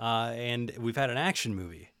 And we've had an action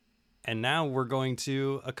movie. And now we're going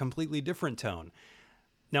to a completely different tone.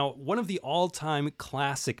 Now, one of the all-time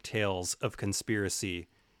classic tales of conspiracy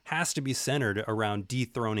has to be centered around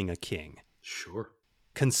dethroning a king. Sure.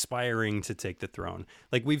 Conspiring to take the throne.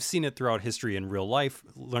 Like, we've seen it throughout history in real life,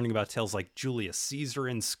 learning about tales like Julius Caesar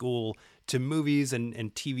in school, to movies and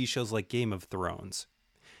TV shows like Game of Thrones.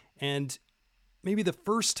 And maybe the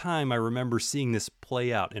first time I remember seeing this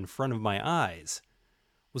play out in front of my eyes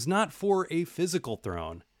was not for a physical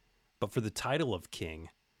throne, but for the title of king.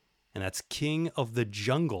 And that's King of the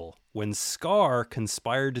Jungle, when Scar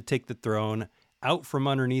conspired to take the throne out from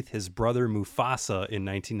underneath his brother Mufasa in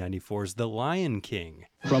 1994's The Lion King.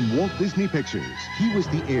 From Walt Disney Pictures, he was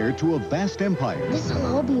the heir to a vast empire.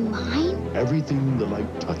 This'll all be mine? Everything the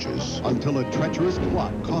light touches. Until a treacherous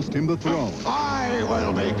plot cost him the throne. I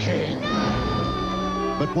will be king.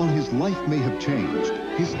 But while his life may have changed,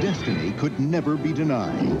 his destiny could never be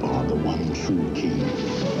denied. You are the one true king.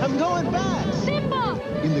 I'm going back! Simba!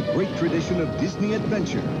 In the great tradition of Disney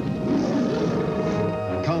adventure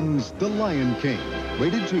comes The Lion King.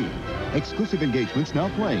 Rated G. Exclusive engagements now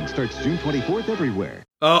playing. Starts June 24th everywhere.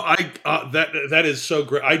 Oh, that is so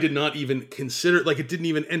great. I did not even consider, like, it didn't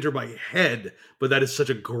even enter my head, but that is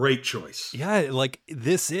such a great choice. Yeah, like,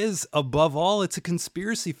 this is, above all, it's a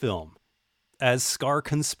conspiracy film. As Scar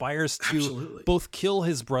conspires to both kill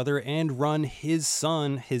his brother and run his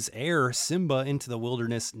son, his heir, Simba, into the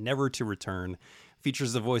wilderness, never to return.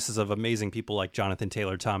 Features the voices of amazing people like Jonathan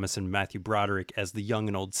Taylor Thomas and Matthew Broderick as the young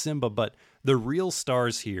and old Simba, but the real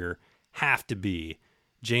stars here have to be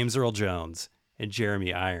James Earl Jones and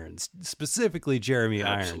Jeremy Irons, specifically Jeremy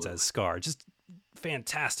Irons as Scar. Just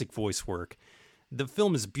fantastic voice work. The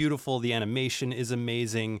film is beautiful. The animation is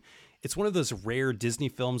amazing. It's one of those rare Disney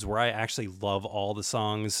films where I actually love all the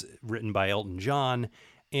songs written by Elton John.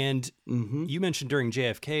 And you mentioned during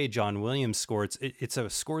JFK, John Williams' score. It's a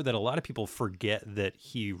score that a lot of people forget that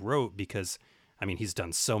he wrote because, I mean, he's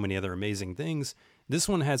done so many other amazing things. This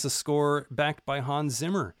one has a score backed by Hans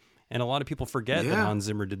Zimmer. And a lot of people forget that Hans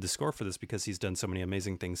Zimmer did the score for this because he's done so many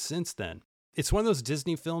amazing things since then. It's one of those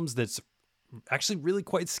Disney films that's actually really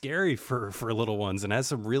quite scary for little ones and has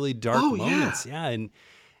some really dark moments. Yeah, and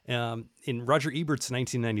in Roger Ebert's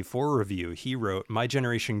 1994 review, he wrote, "My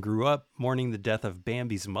generation grew up mourning the death of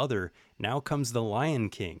Bambi's mother. Now comes the Lion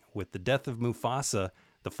King with the death of Mufasa,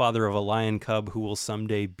 the father of a lion cub who will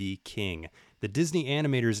someday be king. The Disney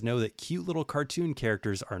animators know that cute little cartoon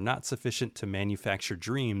characters are not sufficient to manufacture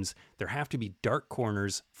dreams. There have to be dark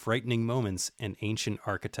corners, frightening moments, and ancient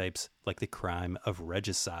archetypes like the crime of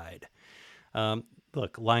regicide."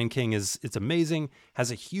 Look, Lion King it's amazing,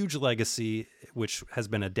 has a huge legacy, which has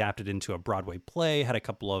been adapted into a Broadway play, had a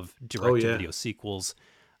couple of direct-to-video sequels.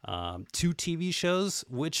 2 TV shows,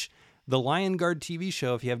 which the Lion Guard TV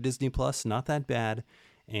show, if you have Disney Plus, not that bad,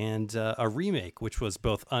 and a remake, which was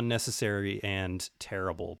both unnecessary and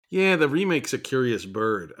terrible. Yeah, the remake's a curious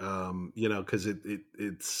bird, because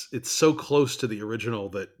it's so close to the original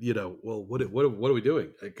that, well, what are we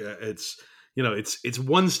doing? Like, it's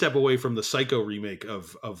one step away from the Psycho remake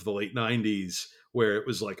of the late 90s, where it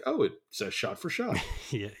was like, oh, it's a shot for shot.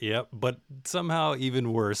 yeah, but somehow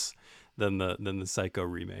even worse than the Psycho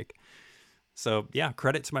remake. So yeah,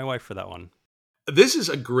 credit to my wife for that one. This is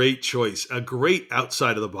a great choice, a great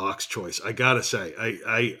outside of the box choice. I gotta say,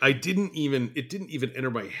 it didn't even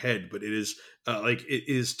enter my head, but it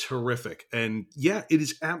is terrific. And yeah, it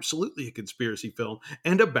is absolutely a conspiracy film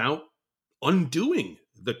and about undoing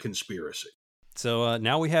the conspiracy. So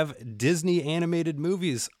now we have Disney animated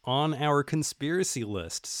movies on our conspiracy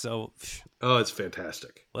list. So, it's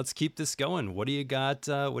fantastic. Let's keep this going. What do you got?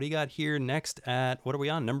 What do you got here next? What are we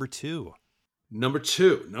on? Number two. Number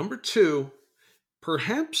two.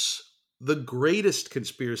 Perhaps the greatest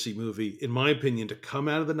conspiracy movie, in my opinion, to come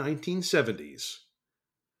out of the 1970s,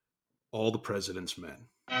 All the President's Men.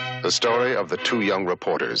 The story of the 2 young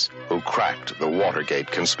reporters who cracked the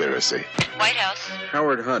Watergate conspiracy. White House.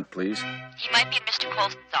 Howard Hunt, please. He might be in Mr.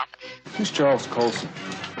 Colson's office. Who's Charles Colson?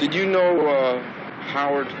 Did you know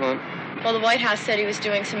Howard Hunt? Well, the White House said he was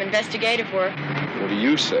doing some investigative work. What do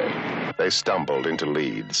you say? They stumbled into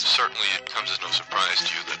leads. Certainly it comes as no surprise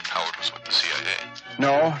to you that Howard was with the CIA.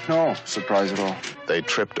 No surprise at all. They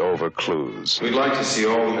tripped over clues. We'd like to see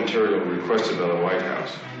all the material requested by the White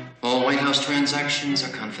House. All White House transactions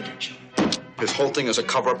are confidential. This whole thing is a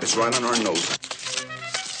cover-up. It's right on our nose.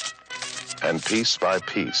 And piece by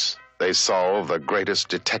piece, they solve the greatest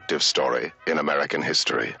detective story in American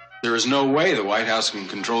history. There is no way the White House can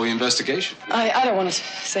control the investigation. I don't want to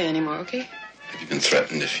say any more, okay? Have you been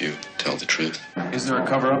threatened if you tell the truth? Is there a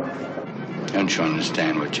cover-up? Don't you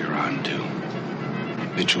understand what you're on to?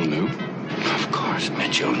 Mitchell knew? Of course,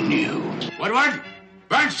 Mitchell knew. Woodward!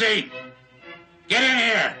 Bernstein! Get in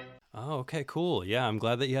here! Oh, okay, cool. Yeah, I'm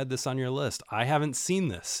glad that you had this on your list. I haven't seen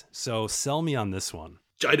this, so sell me on this one.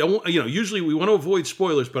 I don't, usually we want to avoid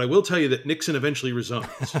spoilers, but I will tell you that Nixon eventually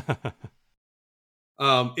resigns.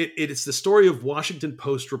 It is the story of Washington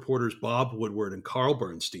Post reporters Bob Woodward and Carl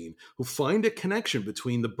Bernstein, who find a connection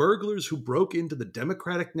between the burglars who broke into the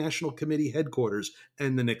Democratic National Committee headquarters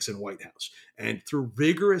and the Nixon White House. And through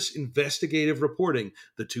rigorous investigative reporting,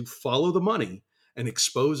 the two follow the money and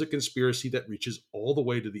expose a conspiracy that reaches all the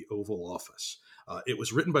way to the Oval Office. It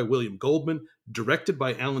was written by William Goldman, directed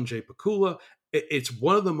by Alan J. Pakula. It's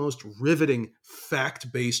one of the most riveting,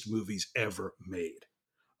 fact-based movies ever made.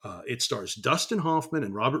 It stars Dustin Hoffman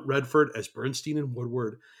and Robert Redford as Bernstein and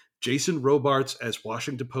Woodward, Jason Robards as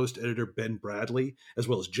Washington Post editor Ben Bradley, as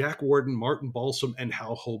well as Jack Warden, Martin Balsam, and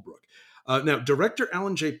Hal Holbrook. Now, director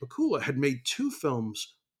Alan J. Pakula had made 2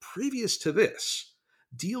 films previous to this,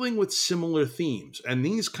 dealing with similar themes, and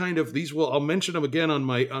I'll mention them again on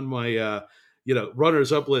my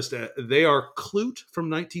runners up list. They are Klute from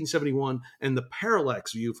 1971 and The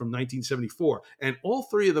Parallax View from 1974, and all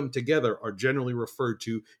 3 of them together are generally referred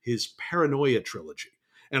to his Paranoia trilogy,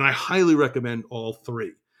 and I highly recommend all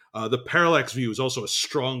 3. The Parallax View is also a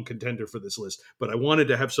strong contender for this list, but I wanted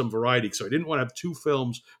to have some variety, so I didn't want to have 2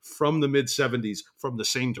 films from the mid-70s from the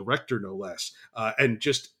same director, no less. And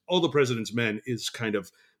just All the President's Men is kind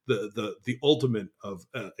of the ultimate of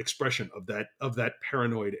expression of that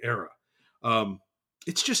paranoid era.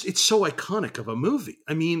 It's so iconic of a movie.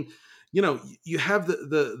 I mean, you have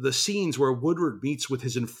the scenes where Woodward meets with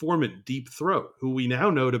his informant, Deep Throat, who we now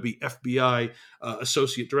know to be FBI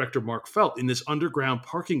Associate Director Mark Felt, in this underground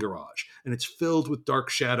parking garage. And it's filled with dark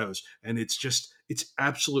shadows. And it's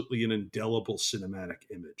absolutely an indelible cinematic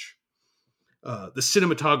image. The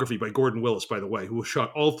cinematography by Gordon Willis, by the way, who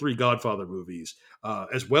shot all 3 Godfather movies,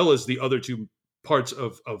 as well as the other 2 parts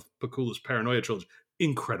of Pakula's Paranoia trilogy,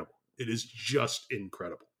 incredible. It is just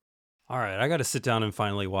incredible. All right, I got to sit down and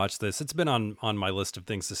finally watch this. It's been on my list of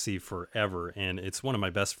things to see forever, and it's one of my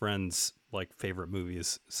best friend's favorite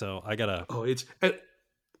movies. So I gotta.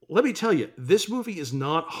 Let me tell you, this movie is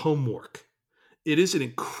not homework. It is an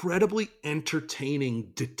incredibly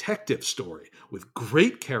entertaining detective story with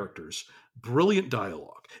great characters, brilliant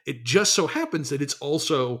dialogue. It just so happens that it's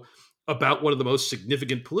also about one of the most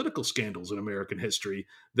significant political scandals in American history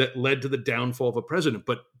that led to the downfall of a president.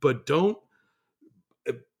 But don't,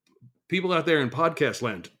 people out there in podcast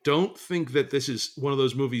land, don't think that this is one of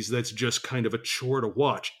those movies that's just kind of a chore to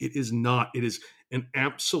watch. It is not. It is an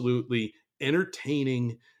absolutely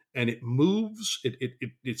entertaining, and it moves.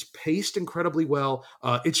 It's paced incredibly well.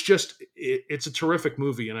 It's a terrific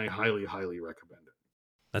movie, and I highly, highly recommend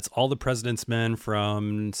it. That's All the President's Men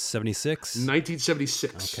from 76?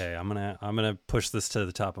 1976. Okay, I'm gonna push this to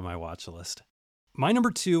the top of my watch list. My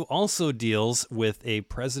number 2 also deals with a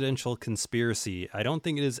presidential conspiracy. I don't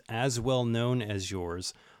think it is as well known as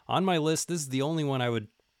yours. On my list, this is the only one I would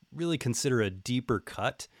really consider a deeper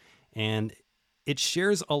cut, and it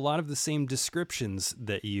shares a lot of the same descriptions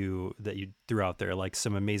that you threw out there, like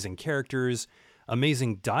some amazing characters,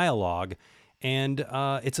 amazing dialogue, and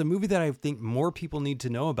it's a movie that I think more people need to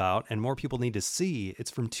know about and more people need to see.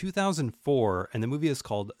 It's from 2004, and the movie is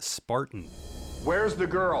called Spartan. Where's the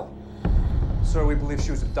girl? Sir, we believe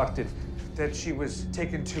she was abducted, that she was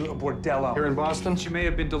taken to a bordello. Here in Boston? She may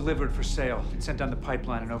have been delivered for sale, sent down the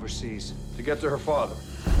pipeline and overseas. To get to her father.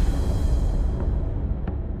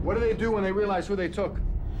 What do they do when they realize who they took?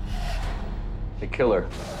 They kill her.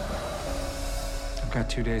 I've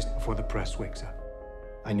got 2 days before the press wakes up.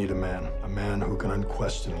 I need a man who can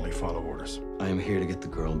unquestionably follow orders. I am here to get the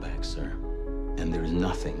girl back, sir. And there is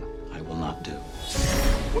nothing I will not do.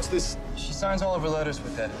 What's this? She signs all of her letters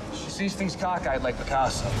with that. She sees things cockeyed like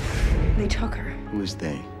Picasso. They took her. Who is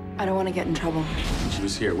they? I don't want to get in trouble. She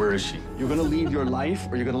was here. Where is she? You're gonna leave your life,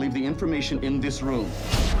 or you're gonna leave the information in this room.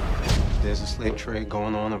 There's a slave trade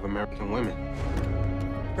going on of American women.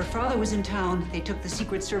 Her father was in town. They took the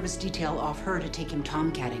Secret Service detail off her to take him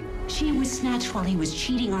tomcatting. She was snatched while he was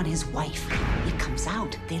cheating on his wife. It comes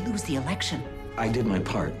out, they lose the election. I did my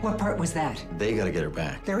part. What part was that? They gotta get her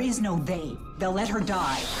back. There is no they. They'll let her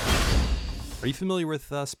die. Are you familiar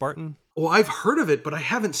with Spartan? Well, I've heard of it, but I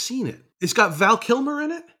haven't seen it. It's got Val Kilmer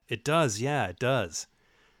in it? It does, yeah, it does.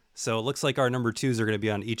 So it looks like our number 2s are going to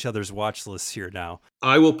be on each other's watch lists here now.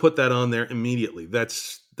 I will put that on there immediately.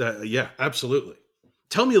 Yeah, absolutely.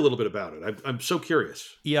 Tell me a little bit about it. I'm so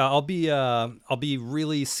curious. Yeah, I'll be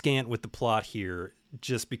really scant with the plot here,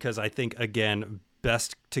 just because I think, again,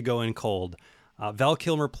 best to go in cold. Val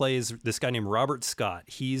Kilmer plays this guy named Robert Scott.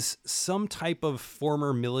 He's some type of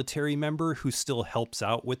former military member who still helps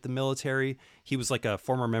out with the military. He was like a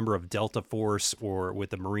former member of Delta Force or with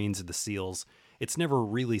the Marines or the SEALs. It's never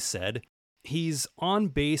really said. He's on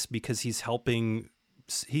base because he's helping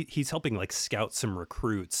like scout some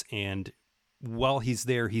recruits, and while he's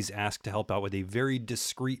there, he's asked to help out with a very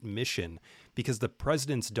discreet mission because the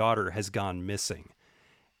president's daughter has gone missing.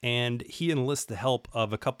 And he enlists the help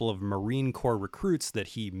of a couple of Marine Corps recruits that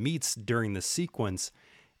he meets during the sequence,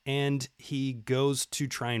 and he goes to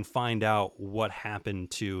try and find out what happened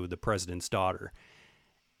to the president's daughter.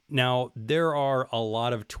 Now, there are a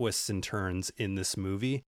lot of twists and turns in this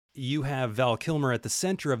movie. You have Val Kilmer at the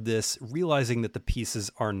center of this, realizing that the pieces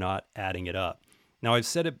are not adding it up. Now, I've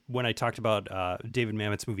said it when I talked about David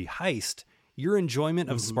Mamet's movie Heist. Your enjoyment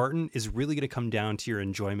of Spartan is really going to come down to your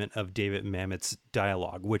enjoyment of David Mamet's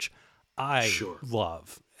dialogue, which I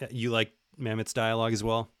love. You like Mamet's dialogue as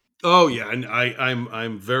well? Oh yeah, and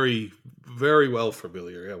I'm very, very well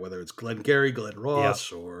familiar. Yeah, whether it's Glengarry Glen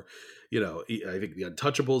Ross, or I think The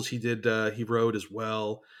Untouchables he wrote as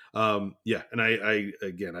well. And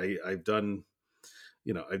I've done.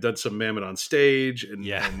 I've done some Mamet on stage, and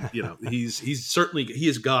he's certainly he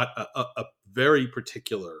has got a very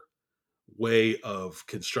particular way of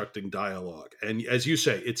constructing dialogue, and as you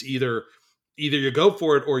say, it's either you go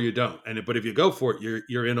for it or you don't. But if you go for it,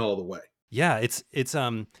 you're in all the way. Yeah, it's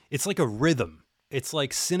like a rhythm. It's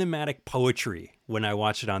like cinematic poetry when I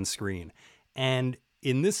watch it on screen. And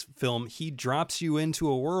in this film, he drops you into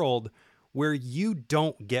a world where you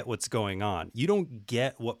don't get what's going on. You don't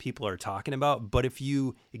get what people are talking about, but if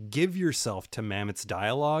you give yourself to Mamet's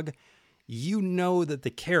dialogue, you know that the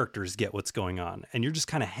characters get what's going on, and you're just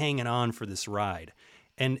kind of hanging on for this ride.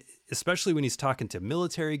 And especially when he's talking to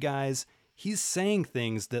military guys, he's saying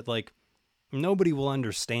things that like nobody will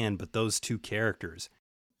understand but those two characters.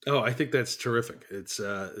 Oh, I think that's terrific. It's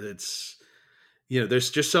there's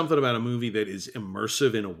just something about a movie that is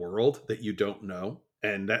immersive in a world that you don't know.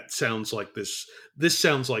 And that sounds like this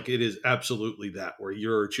sounds like it is absolutely that, where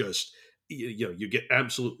you're just, you get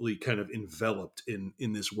absolutely kind of enveloped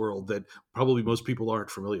in this world that probably most people aren't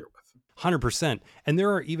familiar with. 100%. And there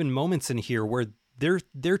are even moments in here where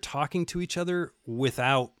they're talking to each other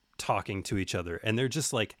without talking to each other. And they're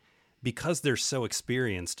just like, because they're so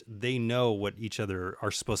experienced, they know what each other are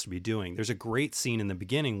supposed to be doing. There's a great scene in the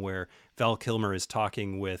beginning where Val Kilmer is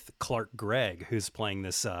talking with Clark Gregg, who's playing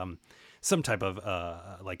this some type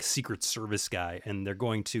of like Secret Service guy, and they're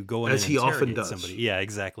going to go in and interrogate somebody. Yeah,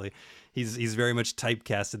 exactly. He's very much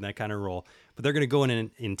typecast in that kind of role. But they're going to go in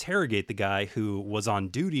and interrogate the guy who was on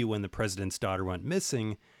duty when the president's daughter went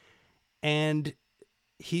missing. And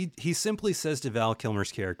he simply says to Val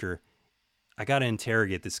Kilmer's character, "I got to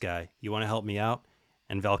interrogate this guy. You want to help me out?"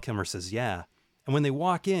 And Val Kilmer says, "Yeah." And when they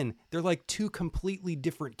walk in, they're like two completely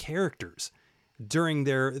different characters during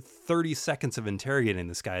their 30 seconds of interrogating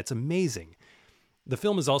this guy. It's amazing. The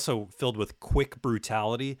film is also filled with quick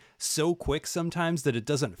brutality, so quick sometimes that it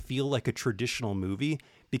doesn't feel like a traditional movie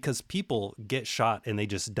because people get shot and they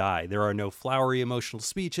just die. There are no flowery emotional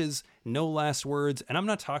speeches, no last words, and I'm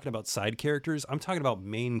not talking about side characters. I'm talking about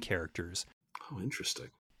main characters. Oh, interesting.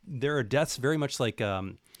 There are deaths very much like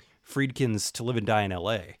Friedkin's To Live and Die in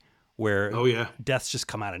L.A., where deaths just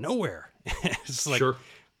come out of nowhere. It's like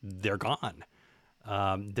they're gone.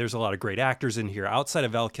 There's a lot of great actors in here. Outside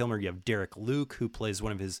of Val Kilmer, you have Derek Luke, who plays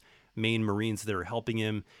one of his main Marines that are helping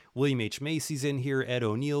him. William H. Macy's in here, Ed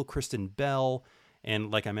O'Neill, Kristen Bell, and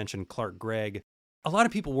like I mentioned, Clark Gregg. A lot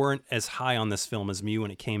of people weren't as high on this film as me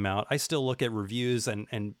when it came out. I still look at reviews and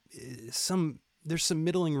there's some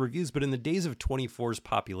middling reviews, but in the days of 24's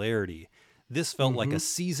popularity, this felt like a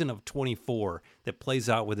season of 24 that plays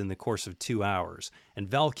out within the course of 2 hours. And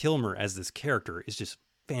Val Kilmer as this character is just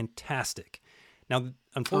fantastic. Now,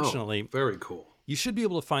 unfortunately, very cool. You should be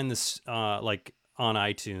able to find this like on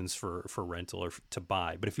iTunes for rental or to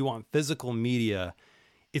buy. But if you want physical media,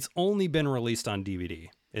 it's only been released on DVD.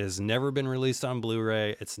 It has never been released on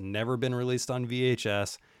Blu-ray. It's never been released on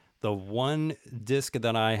VHS. The one disc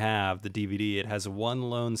that I have, the DVD, it has one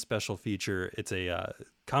lone special feature. It's a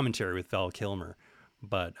commentary with Val Kilmer.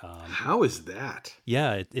 But how is that?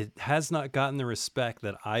 Yeah, it has not gotten the respect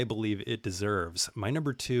that I believe it deserves. My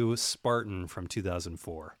number 2, Spartan from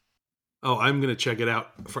 2004. Oh, I'm going to check it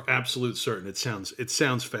out for absolute certain. It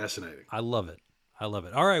sounds fascinating. I love it.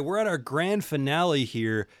 All right, we're at our grand finale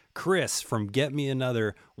here. Chris from Get Me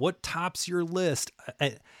Another. What tops your list?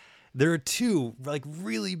 There are 2 like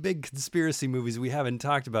really big conspiracy movies we haven't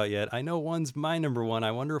talked about yet. I know one's my number 1.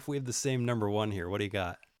 I wonder if we have the same number 1 here. What do you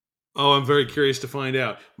got? Oh, I'm very curious to find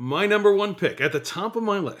out. My number 1 pick at the top of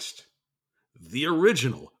my list, the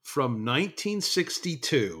original from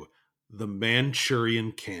 1962, The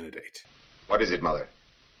Manchurian Candidate. What is it, Mother?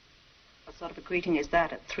 What sort of a greeting is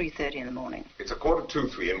that at 3:30 in the morning? It's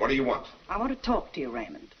 2:45, and what do you want? I want to talk to you,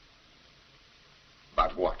 Raymond.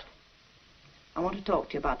 About what? I want to talk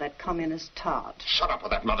to you about that communist tart. Shut up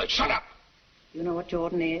with that, Mother. Shut up! You know what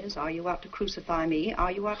Jordan is? Are you out to crucify me? Are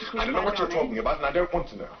you out to crucify I don't know what you're talking about, and I don't want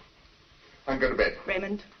to know. I'm going to bed.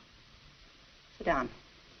 Raymond, sit down.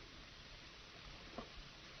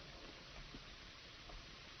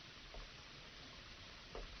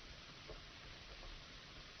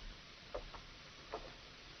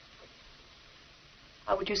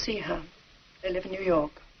 How would you see her? They live in New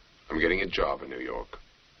York. I'm getting a job in New York.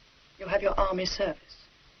 You have your army service.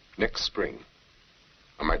 Next spring.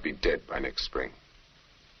 I might be dead by next spring.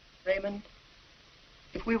 Raymond,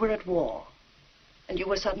 if we were at war, and you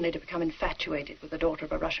were suddenly to become infatuated with the daughter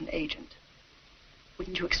of a Russian agent,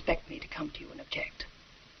 wouldn't you expect me to come to you and object?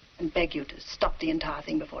 And beg you to stop the entire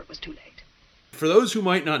thing before it was too late? For those who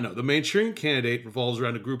might not know, The Manchurian Candidate revolves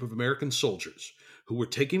around a group of American soldiers who were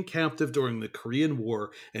taken captive during the Korean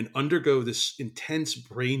War and undergo this intense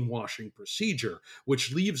brainwashing procedure,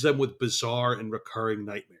 which leaves them with bizarre and recurring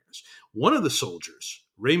nightmares. One of the soldiers,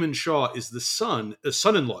 Raymond Shaw, is the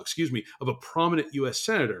son-in-law, of a prominent U.S.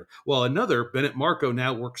 senator, while another, Bennett Marco,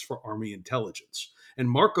 now works for Army intelligence. And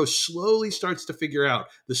Marco slowly starts to figure out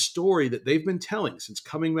the story that they've been telling since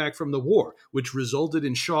coming back from the war, which resulted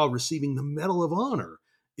in Shaw receiving the Medal of Honor,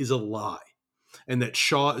 is a lie. And that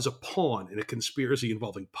Shaw is a pawn in a conspiracy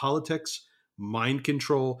involving politics, mind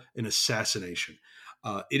control, and assassination.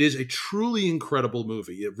 It is a truly incredible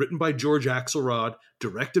movie, written by George Axelrod,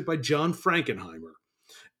 directed by John Frankenheimer.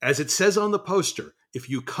 As it says on the poster, if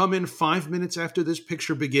you come in 5 minutes after this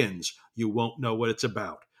picture begins, you won't know what it's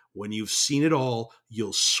about. When you've seen it all,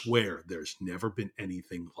 you'll swear there's never been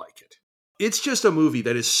anything like it. It's just a movie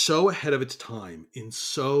that is so ahead of its time in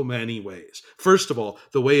so many ways. First of all,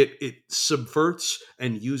 the way it subverts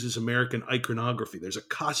and uses American iconography. There's a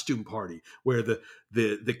costume party where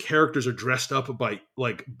the characters are dressed up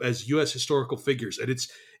as U.S. historical figures, and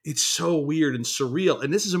it's so weird and surreal.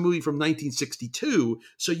 And this is a movie from 1962,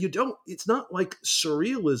 so it's not like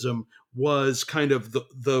surrealism was kind of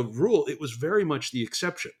the rule. It was very much the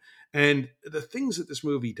exception. And the things that this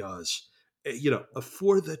movie does,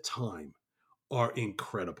 for the time, are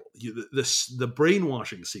incredible. The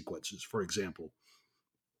brainwashing sequences, for example.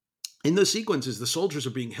 In those sequences, the soldiers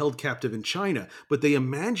are being held captive in China, but they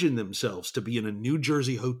imagine themselves to be in a New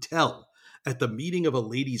Jersey hotel at the meeting of a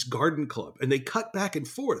ladies' garden club. And they cut back and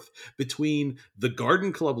forth between the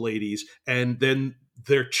garden club ladies and then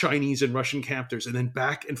their Chinese and Russian captors, and then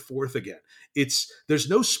back and forth again. There's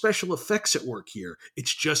no special effects at work here.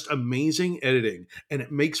 It's just amazing editing, and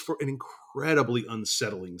it makes for an incredibly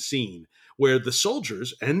unsettling scene where the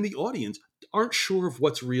soldiers and the audience aren't sure of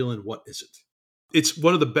what's real and what isn't. It's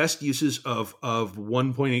one of the best uses of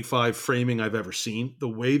 1.85 framing I've ever seen. The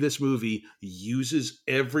way this movie uses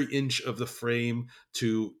every inch of the frame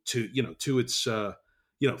to its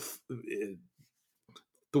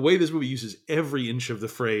the way this movie uses every inch of the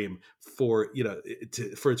frame for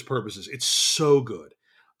its purposes. It's so good.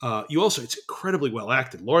 It's incredibly well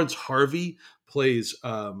acted. Lawrence Harvey plays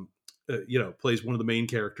one of the main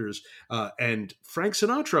characters, and Frank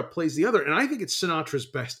Sinatra plays the other. And I think it's Sinatra's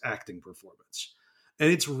best acting performance. And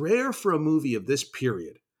it's rare for a movie of this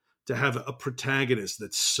period to have a protagonist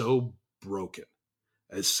that's so broken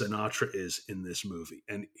as Sinatra is in this movie.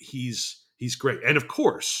 And he's great. And of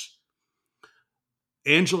course,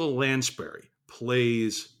 Angela Lansbury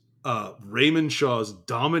plays Raymond Shaw's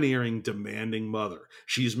domineering, demanding mother.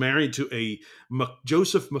 She's married to a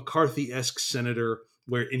Joseph McCarthy-esque senator,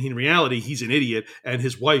 where in reality, he's an idiot, and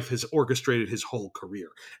his wife has orchestrated his whole career.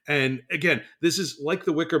 And again, this is like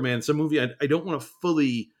The Wicker Man. It's a movie I don't want to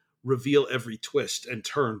fully reveal every twist and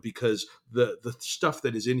turn, because the stuff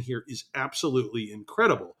that is in here is absolutely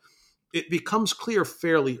incredible. It becomes clear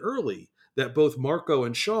fairly early that both Marco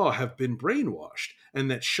and Shaw have been brainwashed, and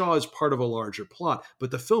that Shaw is part of a larger plot. But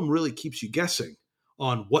the film really keeps you guessing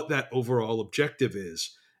on what that overall objective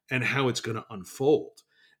is and how it's going to unfold.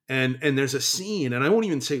 And there's a scene, and I won't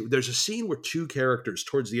even say, there's a scene where two characters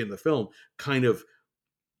towards the end of the film kind of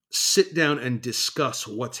sit down and discuss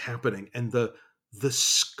what's happening, and the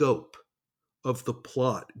scope of the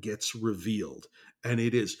plot gets revealed. And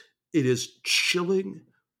it is chilling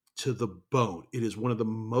to the bone. It is one of the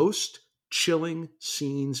most chilling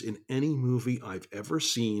scenes in any movie I've ever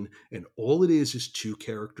seen, and all it is two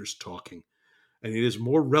characters talking. And it is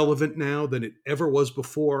more relevant now than it ever was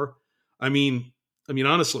before. I mean,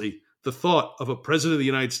 honestly, the thought of a president of the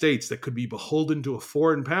United States that could be beholden to a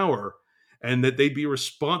foreign power, and that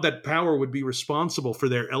that power would be responsible for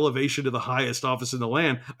their elevation to the highest office in the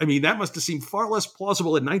land. I mean, that must have seemed far less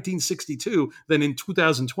plausible in 1962 than in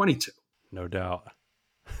 2022. No doubt.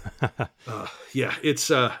 It's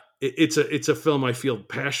a film I feel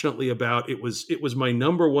passionately about. It was my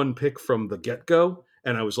number one pick from the get-go.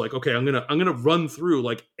 And I was like, okay, I'm gonna run through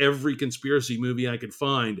like every conspiracy movie I could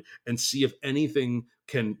find and see if anything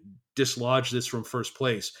can dislodge this from first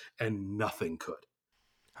place, and nothing could.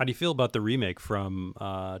 How do you feel about the remake from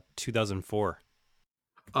 2004?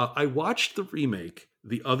 I watched the remake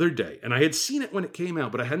the other day, and I had seen it when it came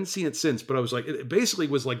out, but I hadn't seen it since. But I was like, it basically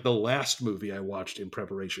was like the last movie I watched in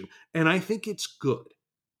preparation, and I think it's good.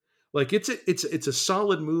 Like it's a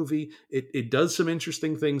solid movie. It does some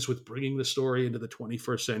interesting things with bringing the story into the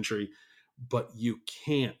 21st century, but you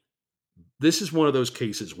can't. This is one of those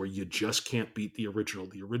cases where you just can't beat the original.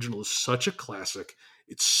 The original is such a classic.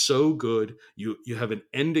 It's so good. You have an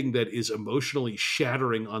ending that is emotionally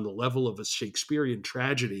shattering on the level of a Shakespearean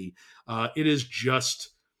tragedy. It is just,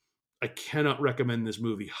 I cannot recommend this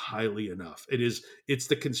movie highly enough. It's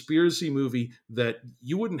the conspiracy movie that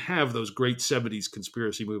you wouldn't have those great 70s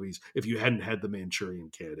conspiracy movies if you hadn't had The Manchurian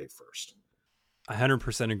Candidate first. I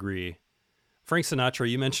 100% agree. Frank Sinatra,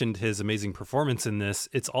 you mentioned his amazing performance in this.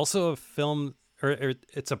 It's also a film, or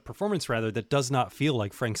it's a performance rather, that does not feel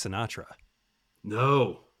like Frank Sinatra.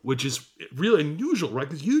 No, which is really unusual, right?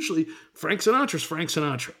 Because usually Frank Sinatra's Frank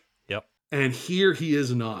Sinatra. Yep. And here he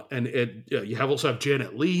is not. And you also have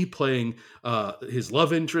Janet Leigh playing his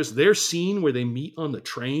love interest. Their scene where they meet on the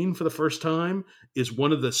train for the first time is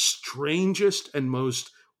one of the strangest and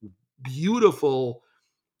most beautiful.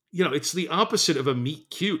 It's the opposite of a meet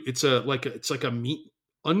cute. It's like a meet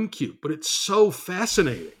uncute, but it's so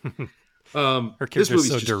fascinating. Her character is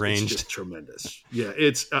so deranged. It's just tremendous. Yeah,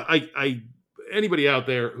 it's anybody out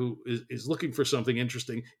there who is looking for something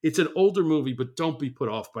interesting. It's an older movie, but don't be put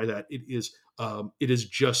off by that. It is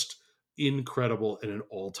just incredible and an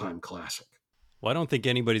all-time classic. Well, I don't think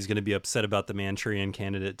anybody's going to be upset about The Manchurian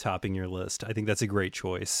Candidate topping your list. I think that's a great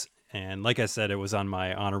choice. And like I said, it was on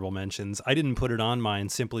my honorable mentions. I didn't put it on mine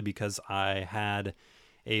simply because I had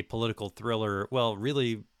a political thriller. Well,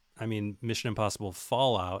 really, I mean, Mission Impossible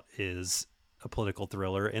Fallout is a political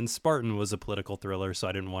thriller, and Spartan was a political thriller, so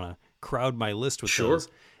I didn't want to crowd my list with those,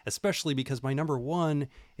 especially because my number one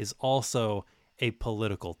is also a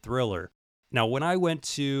political thriller. Now, when I went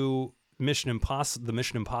to the Mission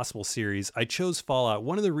Impossible series, I chose Fallout.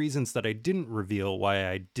 One of the reasons that I didn't reveal why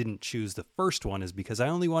I didn't choose the first one is because I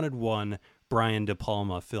only wanted one Brian De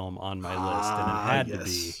Palma film on my list, and it had to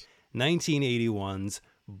be 1981's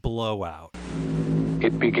Blowout.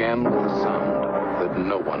 It began with a sound that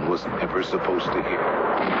no one was ever supposed to hear.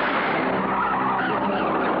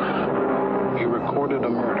 He recorded a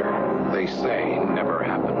murder they say never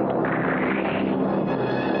happened.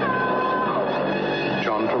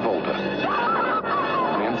 John Travolta,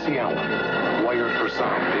 Nancy Allen, wired for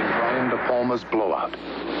sound in Brian De Palma's Blowout.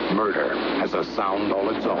 Murder has a sound all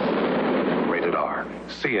its own. Rated R.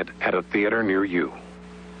 See it at a theater near you.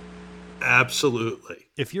 Absolutely.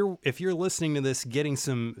 If you're listening to this, getting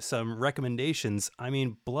some recommendations, I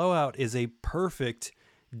mean, Blowout is a perfect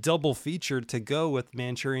double feature to go with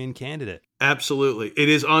Manchurian Candidate. Absolutely. It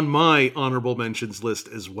is on my honorable mentions list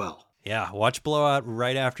as well. Yeah, watch Blowout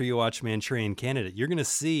right after you watch Manchurian Candidate. You're going to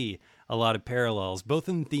see a lot of parallels, both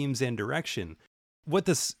in themes and direction. What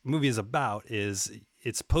this movie is about is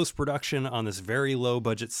it's post-production on this very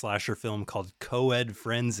low-budget slasher film called Co-Ed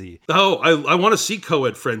Frenzy. Oh, I want to see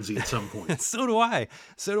Co-Ed Frenzy at some point. So do I.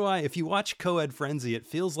 If you watch Co-Ed Frenzy, it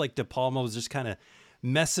feels like De Palma was just kind of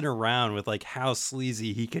messing around with like how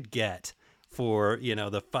sleazy he could get for,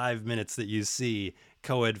 the 5 minutes that you see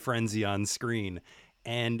Co-Ed Frenzy on screen.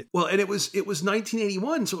 And it was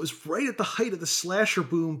 1981, so it was right at the height of the slasher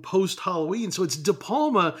boom post-Halloween. So it's De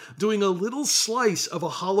Palma doing a little slice of a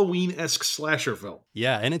Halloween-esque slasher film.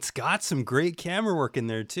 Yeah, and it's got some great camera work in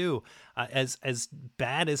there too. As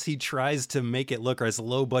bad as he tries to make it look, or as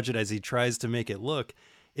low budget as he tries to make it look,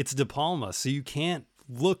 it's De Palma, so you can't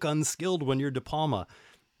look unskilled when you're De Palma.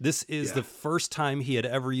 This is the first time he had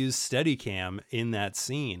ever used Steadicam in that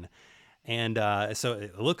scene, and so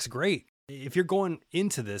it looks great. If you're going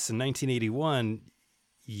into this in 1981,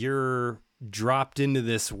 you're dropped into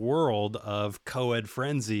this world of Co-Ed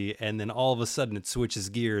Frenzy, and then all of a sudden it switches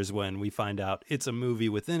gears when we find out it's a movie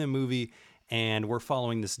within a movie, and we're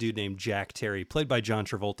following this dude named Jack Terry, played by John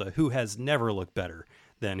Travolta, who has never looked better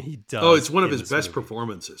than he does. Oh, it's one of his best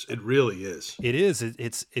performances. It really is. It is.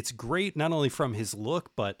 It's great, not only from his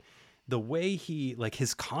look, but the way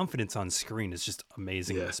his confidence on screen is just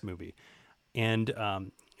amazing in this movie. And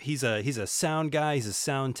he's a sound guy, he's a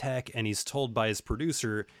sound tech, and he's told by his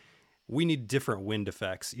producer, we need different wind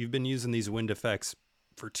effects. You've been using these wind effects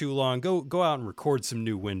for too long. Go out and record some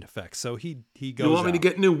new wind effects. So he goes. You want me to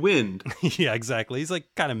get new wind? Yeah, exactly. He's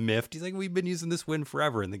like kind of miffed. He's like, we've been using this wind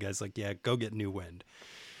forever, and the guy's like, yeah, go get new wind.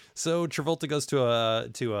 So Travolta goes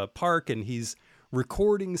to a park, and he's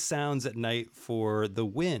recording sounds at night for the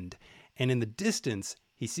wind. And in the distance,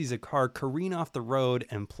 he sees a car careen off the road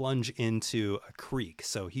and plunge into a creek.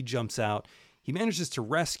 So he jumps out. He manages to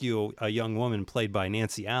rescue a young woman played by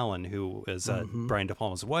Nancy Allen, who is Brian De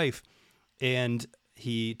Palma's wife, and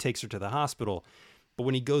he takes her to the hospital. But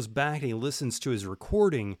when he goes back and he listens to his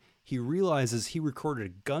recording, he realizes he recorded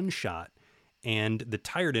a gunshot, and the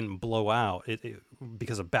tire didn't blow out.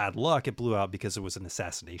 Because of bad luck, it blew out because it was an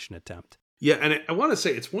assassination attempt. Yeah, and I want to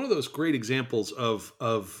say it's one of those great examples of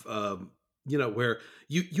where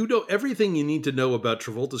you know everything you need to know about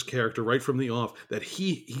Travolta's character right from the off, that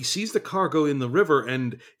he sees the car go in the river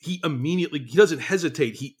and he doesn't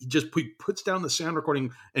hesitate. He puts down the sound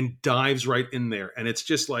recording and dives right in there. And it's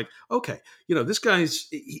just like, okay, this guy's,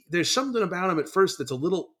 there's something about him at first that's a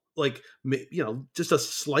little like, just a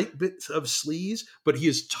slight bit of sleaze, but he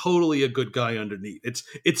is totally a good guy underneath.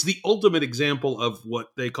 It's the ultimate example of what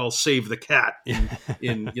they call save the cat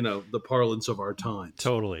in the parlance of our time.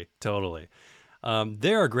 Totally.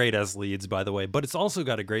 They are great as leads, by the way, but it's also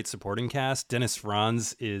got a great supporting cast. Dennis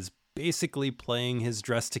Franz is basically playing his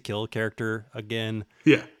Dress to Kill character again.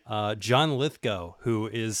 Yeah. John Lithgow, who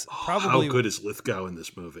is probably... How good is Lithgow in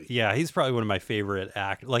this movie? Yeah, he's probably one of my favorite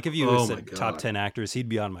actors. Like, if you said top 10 actors, he'd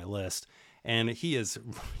be on my list. And he's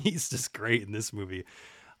just great in this movie.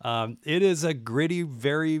 It is a gritty,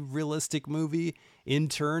 very realistic movie. In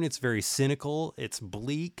turn, it's very cynical. It's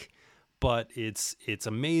bleak, but it's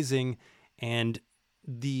amazing. And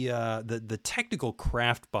the technical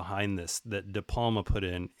craft behind this that De Palma put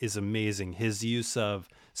in is amazing. His use of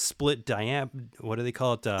split what do they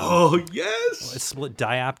call it? Split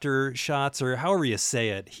diopter shots, or however you say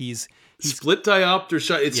it. He's split diopter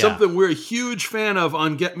shot. It's something we're a huge fan of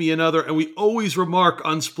on Get Me Another, and we always remark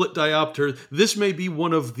on split diopter. This may be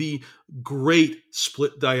one of the great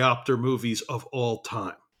split diopter movies of all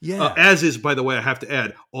time. Yeah. As is, by the way, I have to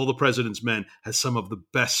add, All the President's Men has some of the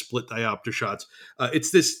best split diopter shots. It's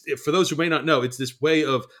this, for those who may not know, it's this way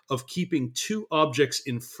of keeping two objects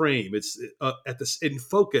in frame. It's in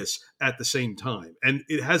focus at the same time, and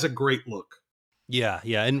it has a great look. Yeah,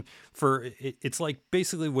 and it's like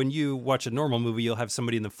basically when you watch a normal movie, you'll have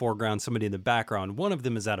somebody in the foreground, somebody in the background. One of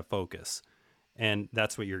them is out of focus, and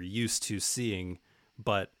that's what you're used to seeing.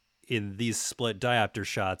 But in these split diopter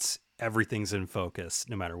shots, everything's in focus,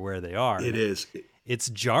 no matter where they are. It is. It's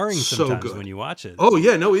jarring So sometimes good. when you watch it. Oh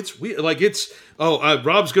yeah, no, it's weird. Like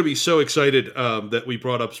Rob's gonna be so excited that we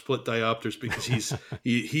brought up split diopters because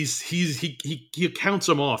he counts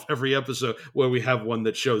them off every episode where we have one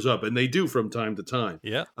that shows up, and they do from time to time.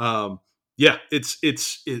 Yeah. Yeah, it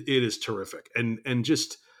is terrific, and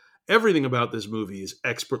just everything about this movie is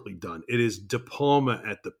expertly done. It is De Palma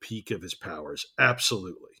at the peak of his powers,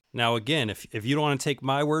 absolutely. Now, again, if you don't want to take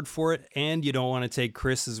my word for it and you don't want to take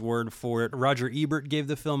Chris's word for it, Roger Ebert gave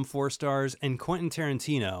the film 4 stars, and Quentin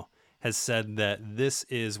Tarantino has said that this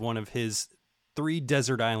is one of his 3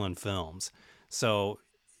 desert island films. So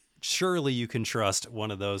surely you can trust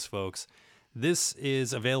one of those folks. This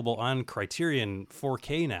is available on Criterion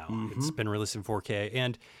 4K now. Mm-hmm. It's been released in 4K,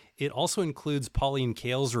 and it also includes Pauline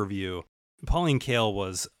Kael's review. Pauline Kael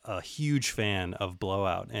was a huge fan of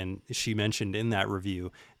Blowout, and she mentioned in that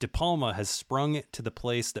review, De Palma has sprung it to the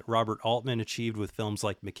place that Robert Altman achieved with films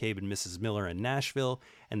like McCabe and Mrs. Miller and Nashville,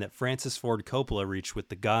 and that Francis Ford Coppola reached with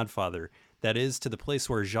The Godfather. That is, to the place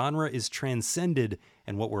where genre is transcended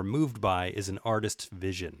and what we're moved by is an artist's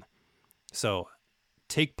vision. So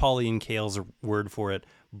take Pauline Kael's word for it.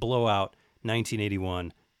 Blowout,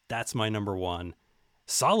 1981. That's my number 1.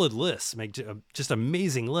 Solid list, just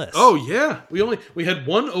amazing list. Oh yeah, we had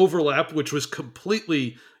one overlap, which was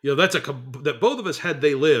completely, that both of us had.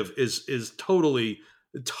 They Live is totally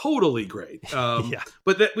great. Yeah.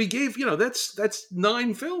 But that we gave, that's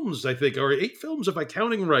 9 films, I think, or 8 films if I'm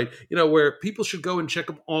counting right. Where people should go and check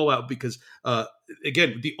them all out because,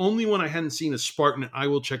 again, the only one I hadn't seen is Spartan. I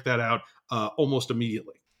will check that out almost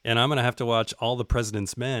immediately. And I'm gonna have to watch All the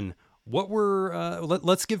President's Men. What were,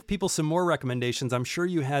 let's give people some more recommendations. I'm sure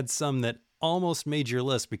you had some that almost made your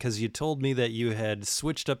list because you told me that you had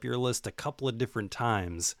switched up your list a couple of different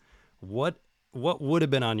times. What would have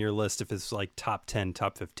been on your list if it's like top 10,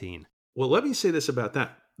 top 15? Well, let me say this about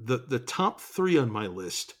that. The top 3 on my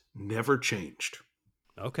list never changed.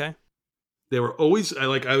 Okay. They were always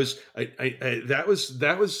the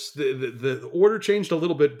order changed a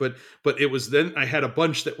little bit, but it was then I had a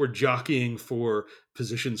bunch that were jockeying for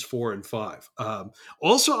positions 4 and 5.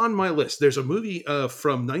 Also on my list, there's a movie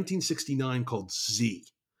from 1969 called Z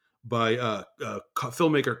by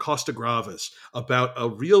filmmaker Costa Gravas about a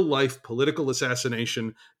real life political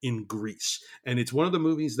assassination in Greece. And it's one of the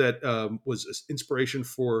movies that was inspiration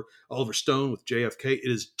for Oliver Stone with JFK.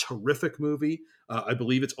 It is a terrific movie. I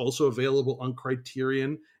believe it's also available on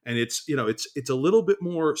Criterion, and it's a little bit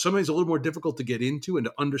more, sometimes a little more difficult to get into and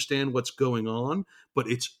to understand what's going on, but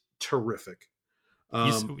it's terrific.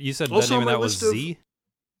 You said the name of that was Z?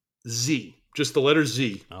 Z, just the letter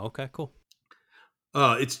Z. Oh, okay, cool.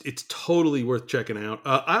 It's totally worth checking out.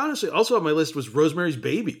 I honestly also on my list was Rosemary's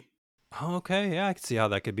Baby. Oh, okay, yeah, I can see how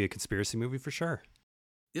that could be a conspiracy movie for sure.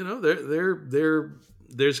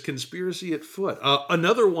 There's conspiracy at foot.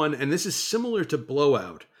 Another one, and this is similar to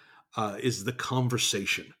Blowout, is The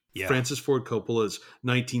Conversation. Yeah. Francis Ford Coppola's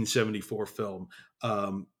 1974 film,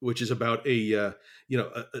 which is about a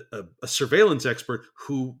surveillance expert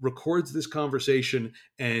who records this conversation,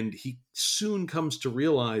 and he soon comes to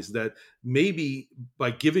realize that maybe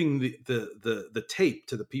by giving the tape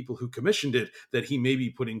to the people who commissioned it, that he may be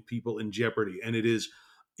putting people in jeopardy. And it is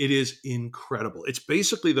incredible. It's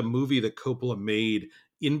basically the movie that Coppola made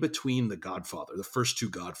in between The Godfather, the first 2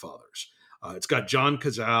 Godfathers. It's got John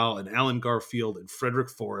Cazale and Alan Garfield and Frederick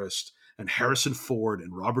Forrest and Harrison Ford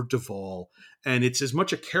and Robert Duvall. And it's as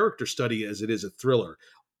much a character study as it is a thriller.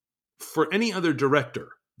 For any other director,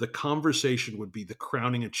 The Conversation would be the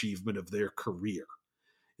crowning achievement of their career.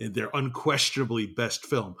 And their unquestionably best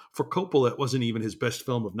film. For Coppola, it wasn't even his best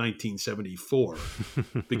film of 1974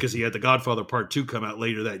 because he had The Godfather Part 2 come out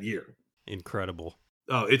later that year. Incredible.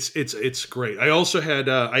 Oh, it's great. I also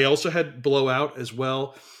had Blowout as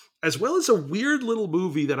well as a weird little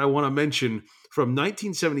movie that I want to mention from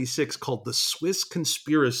 1976 called The Swiss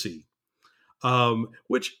Conspiracy,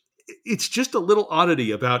 which it's just a little oddity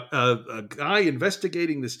about a guy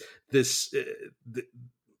investigating this.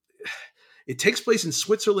 It takes place in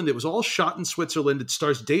Switzerland. It was all shot in Switzerland. It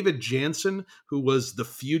stars David Janssen, who was the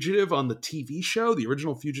fugitive on the TV show, the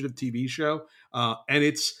original Fugitive TV show. And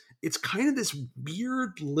it's kind of this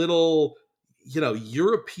weird little,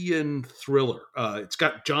 European thriller. It's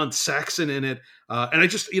got John Saxon in it. And I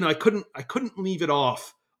just, I couldn't leave it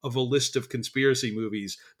off of a list of conspiracy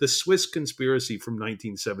movies. The Swiss Conspiracy from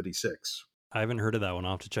 1976. I haven't heard of that one.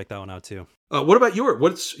 I'll have to check that one out too. What about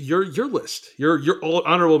what's your list? Your all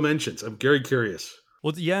honorable mentions. I'm very curious.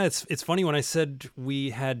 Well, yeah, it's funny when I said we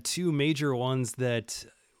had 2 major ones that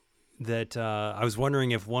I was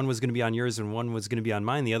wondering if one was going to be on yours and one was going to be on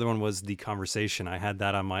mine. The other one was The Conversation. I had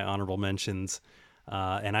that on my honorable mentions.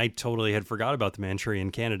 And I totally had forgot about The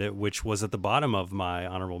Manchurian Candidate, which was at the bottom of my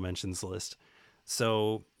honorable mentions list.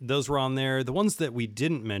 So those were on there. The ones that we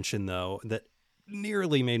didn't mention, though, that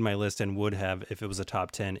nearly made my list and would have if it was a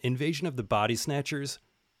top 10, Invasion of the Body Snatchers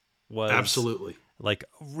was absolutely like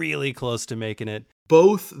really close to making it.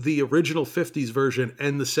 Both the original 50s version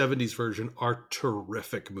and the 70s version are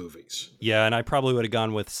terrific movies. Yeah, and I probably would have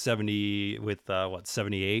gone with 78? That one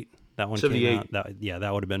 78. came out.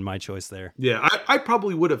 That would have been my choice there. Yeah, I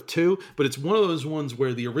probably would have too, but it's one of those ones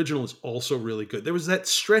where the original is also really good. There was that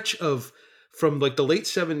stretch of from like the late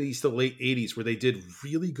 70s to the late 80s where they did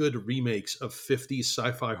really good remakes of 50s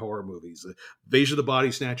sci-fi horror movies. The Invasion of the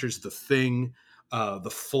Body Snatchers, The Thing,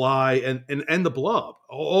 The Fly, and The Blob.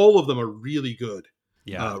 All of them are really good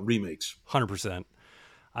remakes. 100%.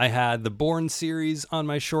 I had the Bourne series on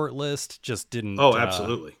my short list, just didn't... Oh,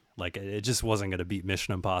 absolutely. It just wasn't going to beat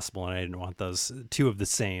Mission Impossible, and I didn't want those two of the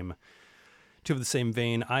same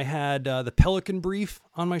vein. I had the Pelican Brief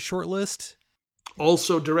on my short list.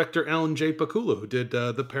 Also, director Alan J. Pakula, who did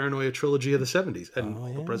the Paranoia trilogy of the 70s and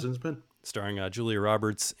The President's Men. Starring Julia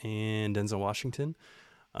Roberts and Denzel Washington.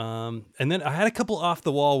 And then I had a couple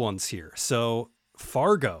off-the-wall ones here. So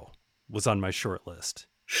Fargo was on my short list.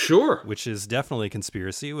 Sure. Which is definitely a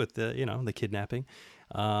conspiracy with the kidnapping.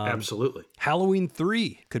 Absolutely. Halloween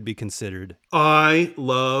 3 could be considered. I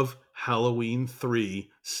love Halloween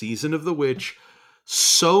 3, Season of the Witch,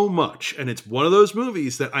 so much. And it's one of those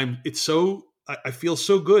movies that I feel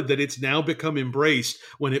so good that it's now become embraced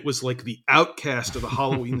when it was like the outcast of the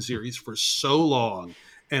Halloween series for so long.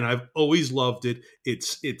 And I've always loved it.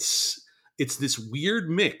 It's this weird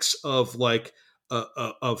mix of like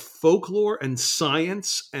of folklore and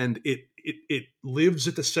science, and it lives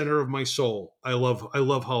at the center of my soul. I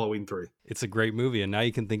love Halloween 3. It's a great movie, and now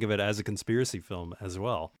you can think of it as a conspiracy film as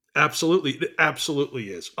well. Absolutely. It absolutely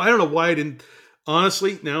is. I don't know why I didn't.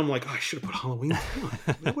 Honestly, now I'm like, I should have put Halloween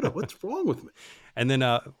 3 on. What's wrong with me? And then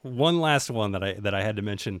one last one that I had to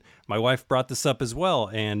mention. My wife brought this up as well,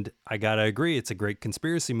 and I gotta agree, it's a great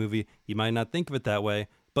conspiracy movie. You might not think of it that way,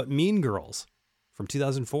 but Mean Girls from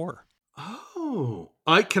 2004. Oh,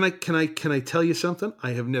 can I tell you something?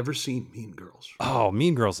 I have never seen Mean Girls. Oh,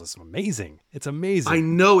 Mean Girls is amazing. It's amazing. I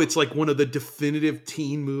know it's like one of the definitive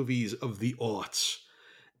teen movies of the aughts.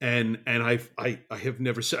 And I have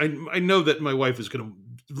never seen. I know that my wife is going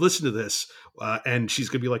to listen to this, and she's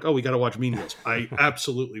going to be like, "Oh, we got to watch Mean Girls." I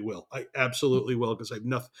absolutely will. Because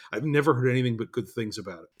I've never heard anything but good things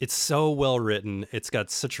about it. It's so well written. It's got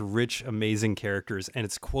such rich, amazing characters, and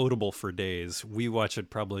it's quotable for days. We watch it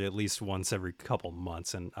probably at least once every couple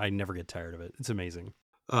months, and I never get tired of it. It's amazing.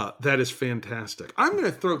 That is fantastic. I'm going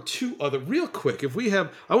to throw two other, real quick. I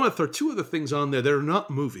want to throw two other things on there that are not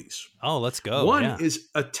movies. Oh, let's go. One is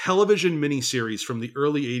a television miniseries from the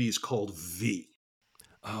early 80s called V.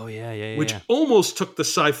 Oh, yeah. Which almost took the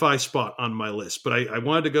sci-fi spot on my list, but I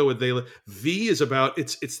wanted to go with V is about,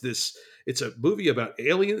 it's a movie about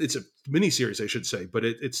aliens. It's a miniseries, I should say, but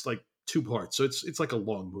it's like 2 parts. So it's like a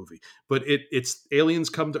long movie, but it's aliens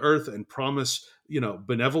come to Earth and promise,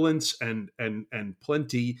 benevolence and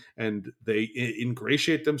plenty, and they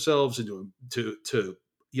ingratiate themselves into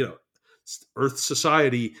Earth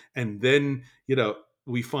society, and then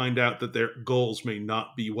we find out that their goals may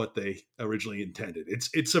not be what they originally intended.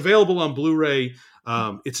 It's available on Blu-ray.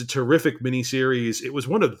 It's a terrific miniseries. It was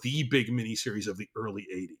one of the big miniseries of the early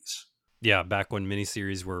 80s. Yeah, back when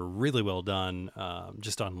miniseries were really well done,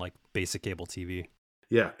 just on like basic cable TV.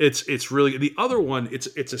 Yeah, it's really the other one.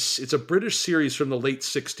 It's a British series from the late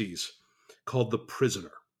 60s called The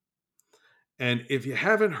Prisoner. And if you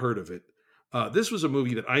haven't heard of it, this was a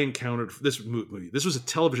movie that I encountered. This was a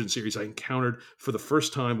television series I encountered for the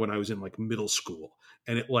first time when I was in like middle school,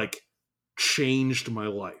 and it like changed my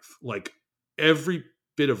life. Like every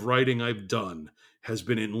bit of writing I've done has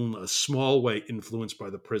been in a small way influenced by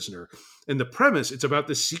The Prisoner. And the premise, it's about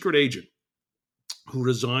this secret agent who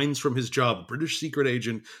resigns from his job, a British secret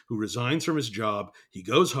agent who resigns from his job. He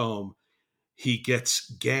goes home, he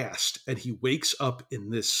gets gassed, and he wakes up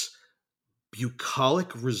in this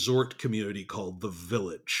bucolic resort community called The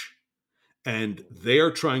Village. And they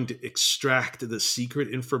are trying to extract the secret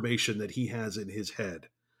information that he has in his head.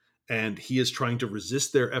 And he is trying to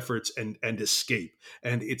resist their efforts and escape.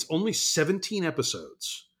 And it's only 17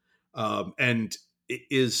 episodes. And it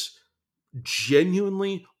is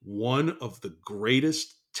genuinely one of the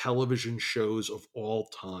greatest television shows of all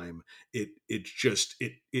time. It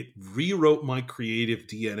rewrote my creative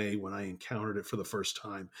DNA when I encountered it for the first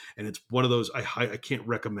time. And it's one of those, I can't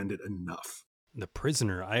recommend it enough. The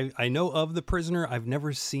Prisoner. I know of The Prisoner. I've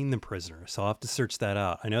never seen The Prisoner, so I'll have to search that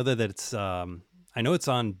out. I know that it's I know it's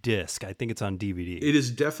on disc. I think it's on DVD. It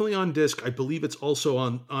is definitely on disc. I believe it's also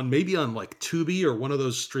on maybe on like Tubi or one of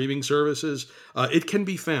those streaming services. It can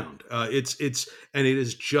be found. And it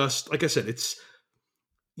is just, like I said, it's,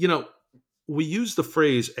 we use the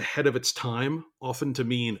phrase ahead of its time often to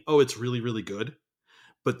mean, oh, it's really, really good.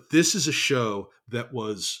 But this is a show that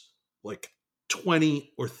was like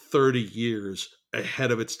 20 or 30 years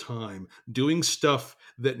ahead of its time, doing stuff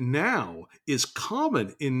that now is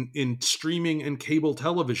common in streaming and cable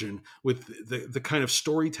television with the kind of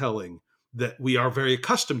storytelling that we are very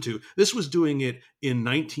accustomed to. This was doing it in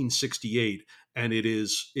 1968, and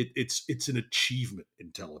it's an achievement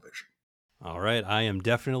in television. All right, I am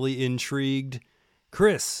definitely intrigued.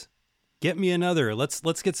 Chris, get me another. Let's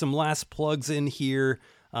get some last plugs in here.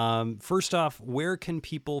 First off, where can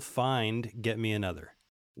people find Get Me Another?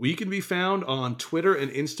 We can be found on Twitter and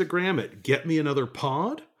Instagram at Get Me Another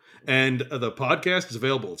Pod, and the podcast is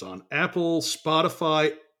available. It's on Apple,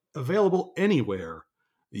 Spotify, available anywhere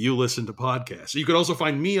you listen to podcasts. You can also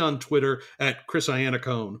find me on Twitter at Chris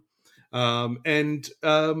Iannacone.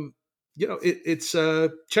 It's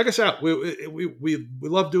check us out. We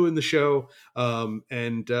love doing the show,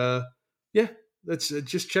 let's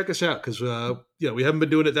just check us out because we haven't been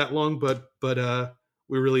doing it that long, but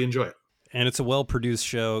we really enjoy it. And it's a well-produced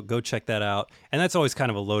show. Go check that out. And that's always kind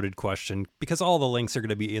of a loaded question because all the links are going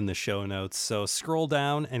to be in the show notes. So scroll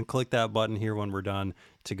down and click that button here when we're done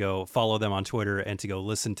to go follow them on Twitter and to go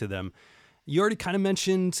listen to them. You already kind of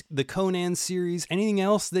mentioned the Conan series. Anything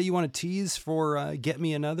else that you want to tease for Get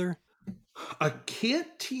Me Another? I can't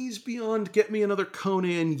tease beyond Get Me Another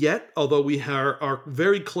Conan yet, although we are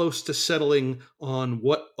very close to settling on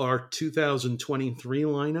what our 2023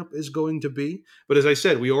 lineup is going to be. But as I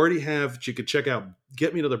said, we already have, you could check out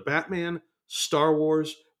Get Me Another Batman, Star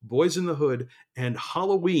Wars, Boys in the Hood, and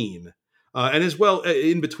Halloween. And as well,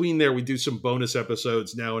 in between there, we do some bonus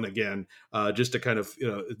episodes now and again, just to kind of,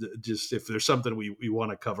 just if there's something we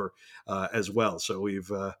want to cover as well. So we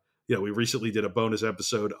recently did a bonus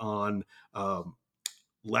episode on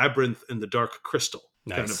Labyrinth and the Dark Crystal.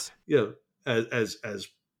 Nice. Kind of, as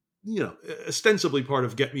ostensibly part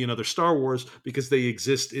of Get Me Another Star Wars because they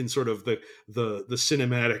exist in sort of the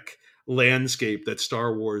cinematic landscape that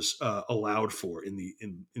Star Wars allowed for in the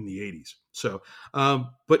 80s. So,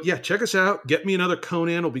 but yeah, check us out. Get Me Another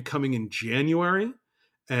Conan will be coming in January,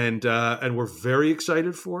 and we're very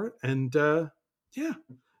excited for it. And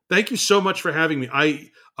thank you so much for having me.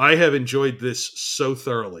 I have enjoyed this so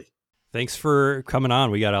thoroughly. Thanks for coming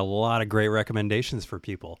on. We got a lot of great recommendations for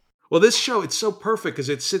people. Well, this show, it's so perfect because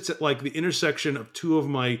it sits at like the intersection of two of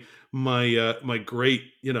my great,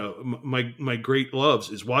 my great loves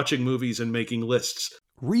is watching movies and making lists.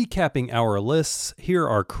 Recapping our lists, here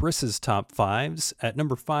are Chris's top fives. At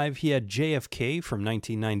number 5, he had JFK from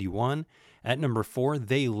 1991. At number 4,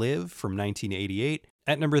 They Live from 1988.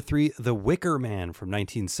 At number 3, The Wicker Man from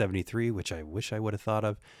 1973, which I wish I would have thought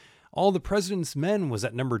of. All the President's Men was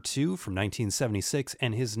at number 2 from 1976,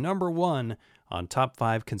 and his number 1 on top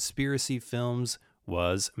 5 conspiracy films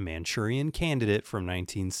was Manchurian Candidate from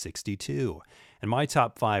 1962. And my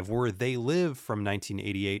top 5 were They Live from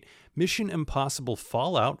 1988, Mission Impossible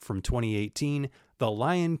Fallout from 2018, The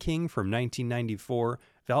Lion King from 1994,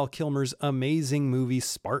 Val Kilmer's amazing movie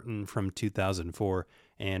Spartan from 2004,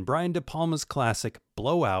 and Brian De Palma's classic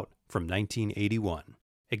Blowout from 1981.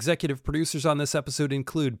 Executive producers on this episode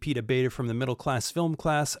include Pete Abeda from the Middle Class Film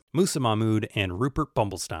Class, Musa Mahmood, and Rupert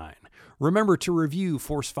Bumblestein. Remember to review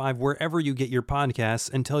Force 5 wherever you get your podcasts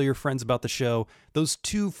and tell your friends about the show. Those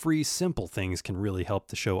 2 free simple things can really help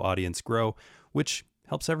the show audience grow, which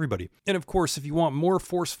helps everybody. And of course, if you want more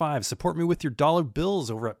Force 5, support me with your dollar bills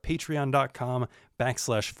over at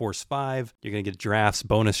patreon.com/Force5. You're going to get drafts,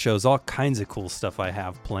 bonus shows, all kinds of cool stuff I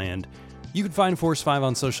have planned. You can find Force 5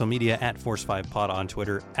 on social media at Force5Pod on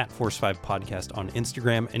Twitter, at Force5Podcast on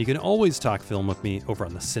Instagram, and you can always talk film with me over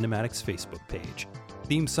on the Cinematics Facebook page.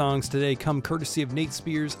 Theme songs today come courtesy of Nate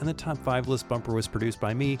Spears, and the Top 5 List bumper was produced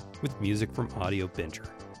by me with music from Audio Binger.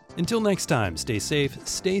 Until next time, stay safe,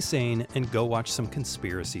 stay sane, and go watch some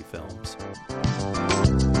conspiracy films.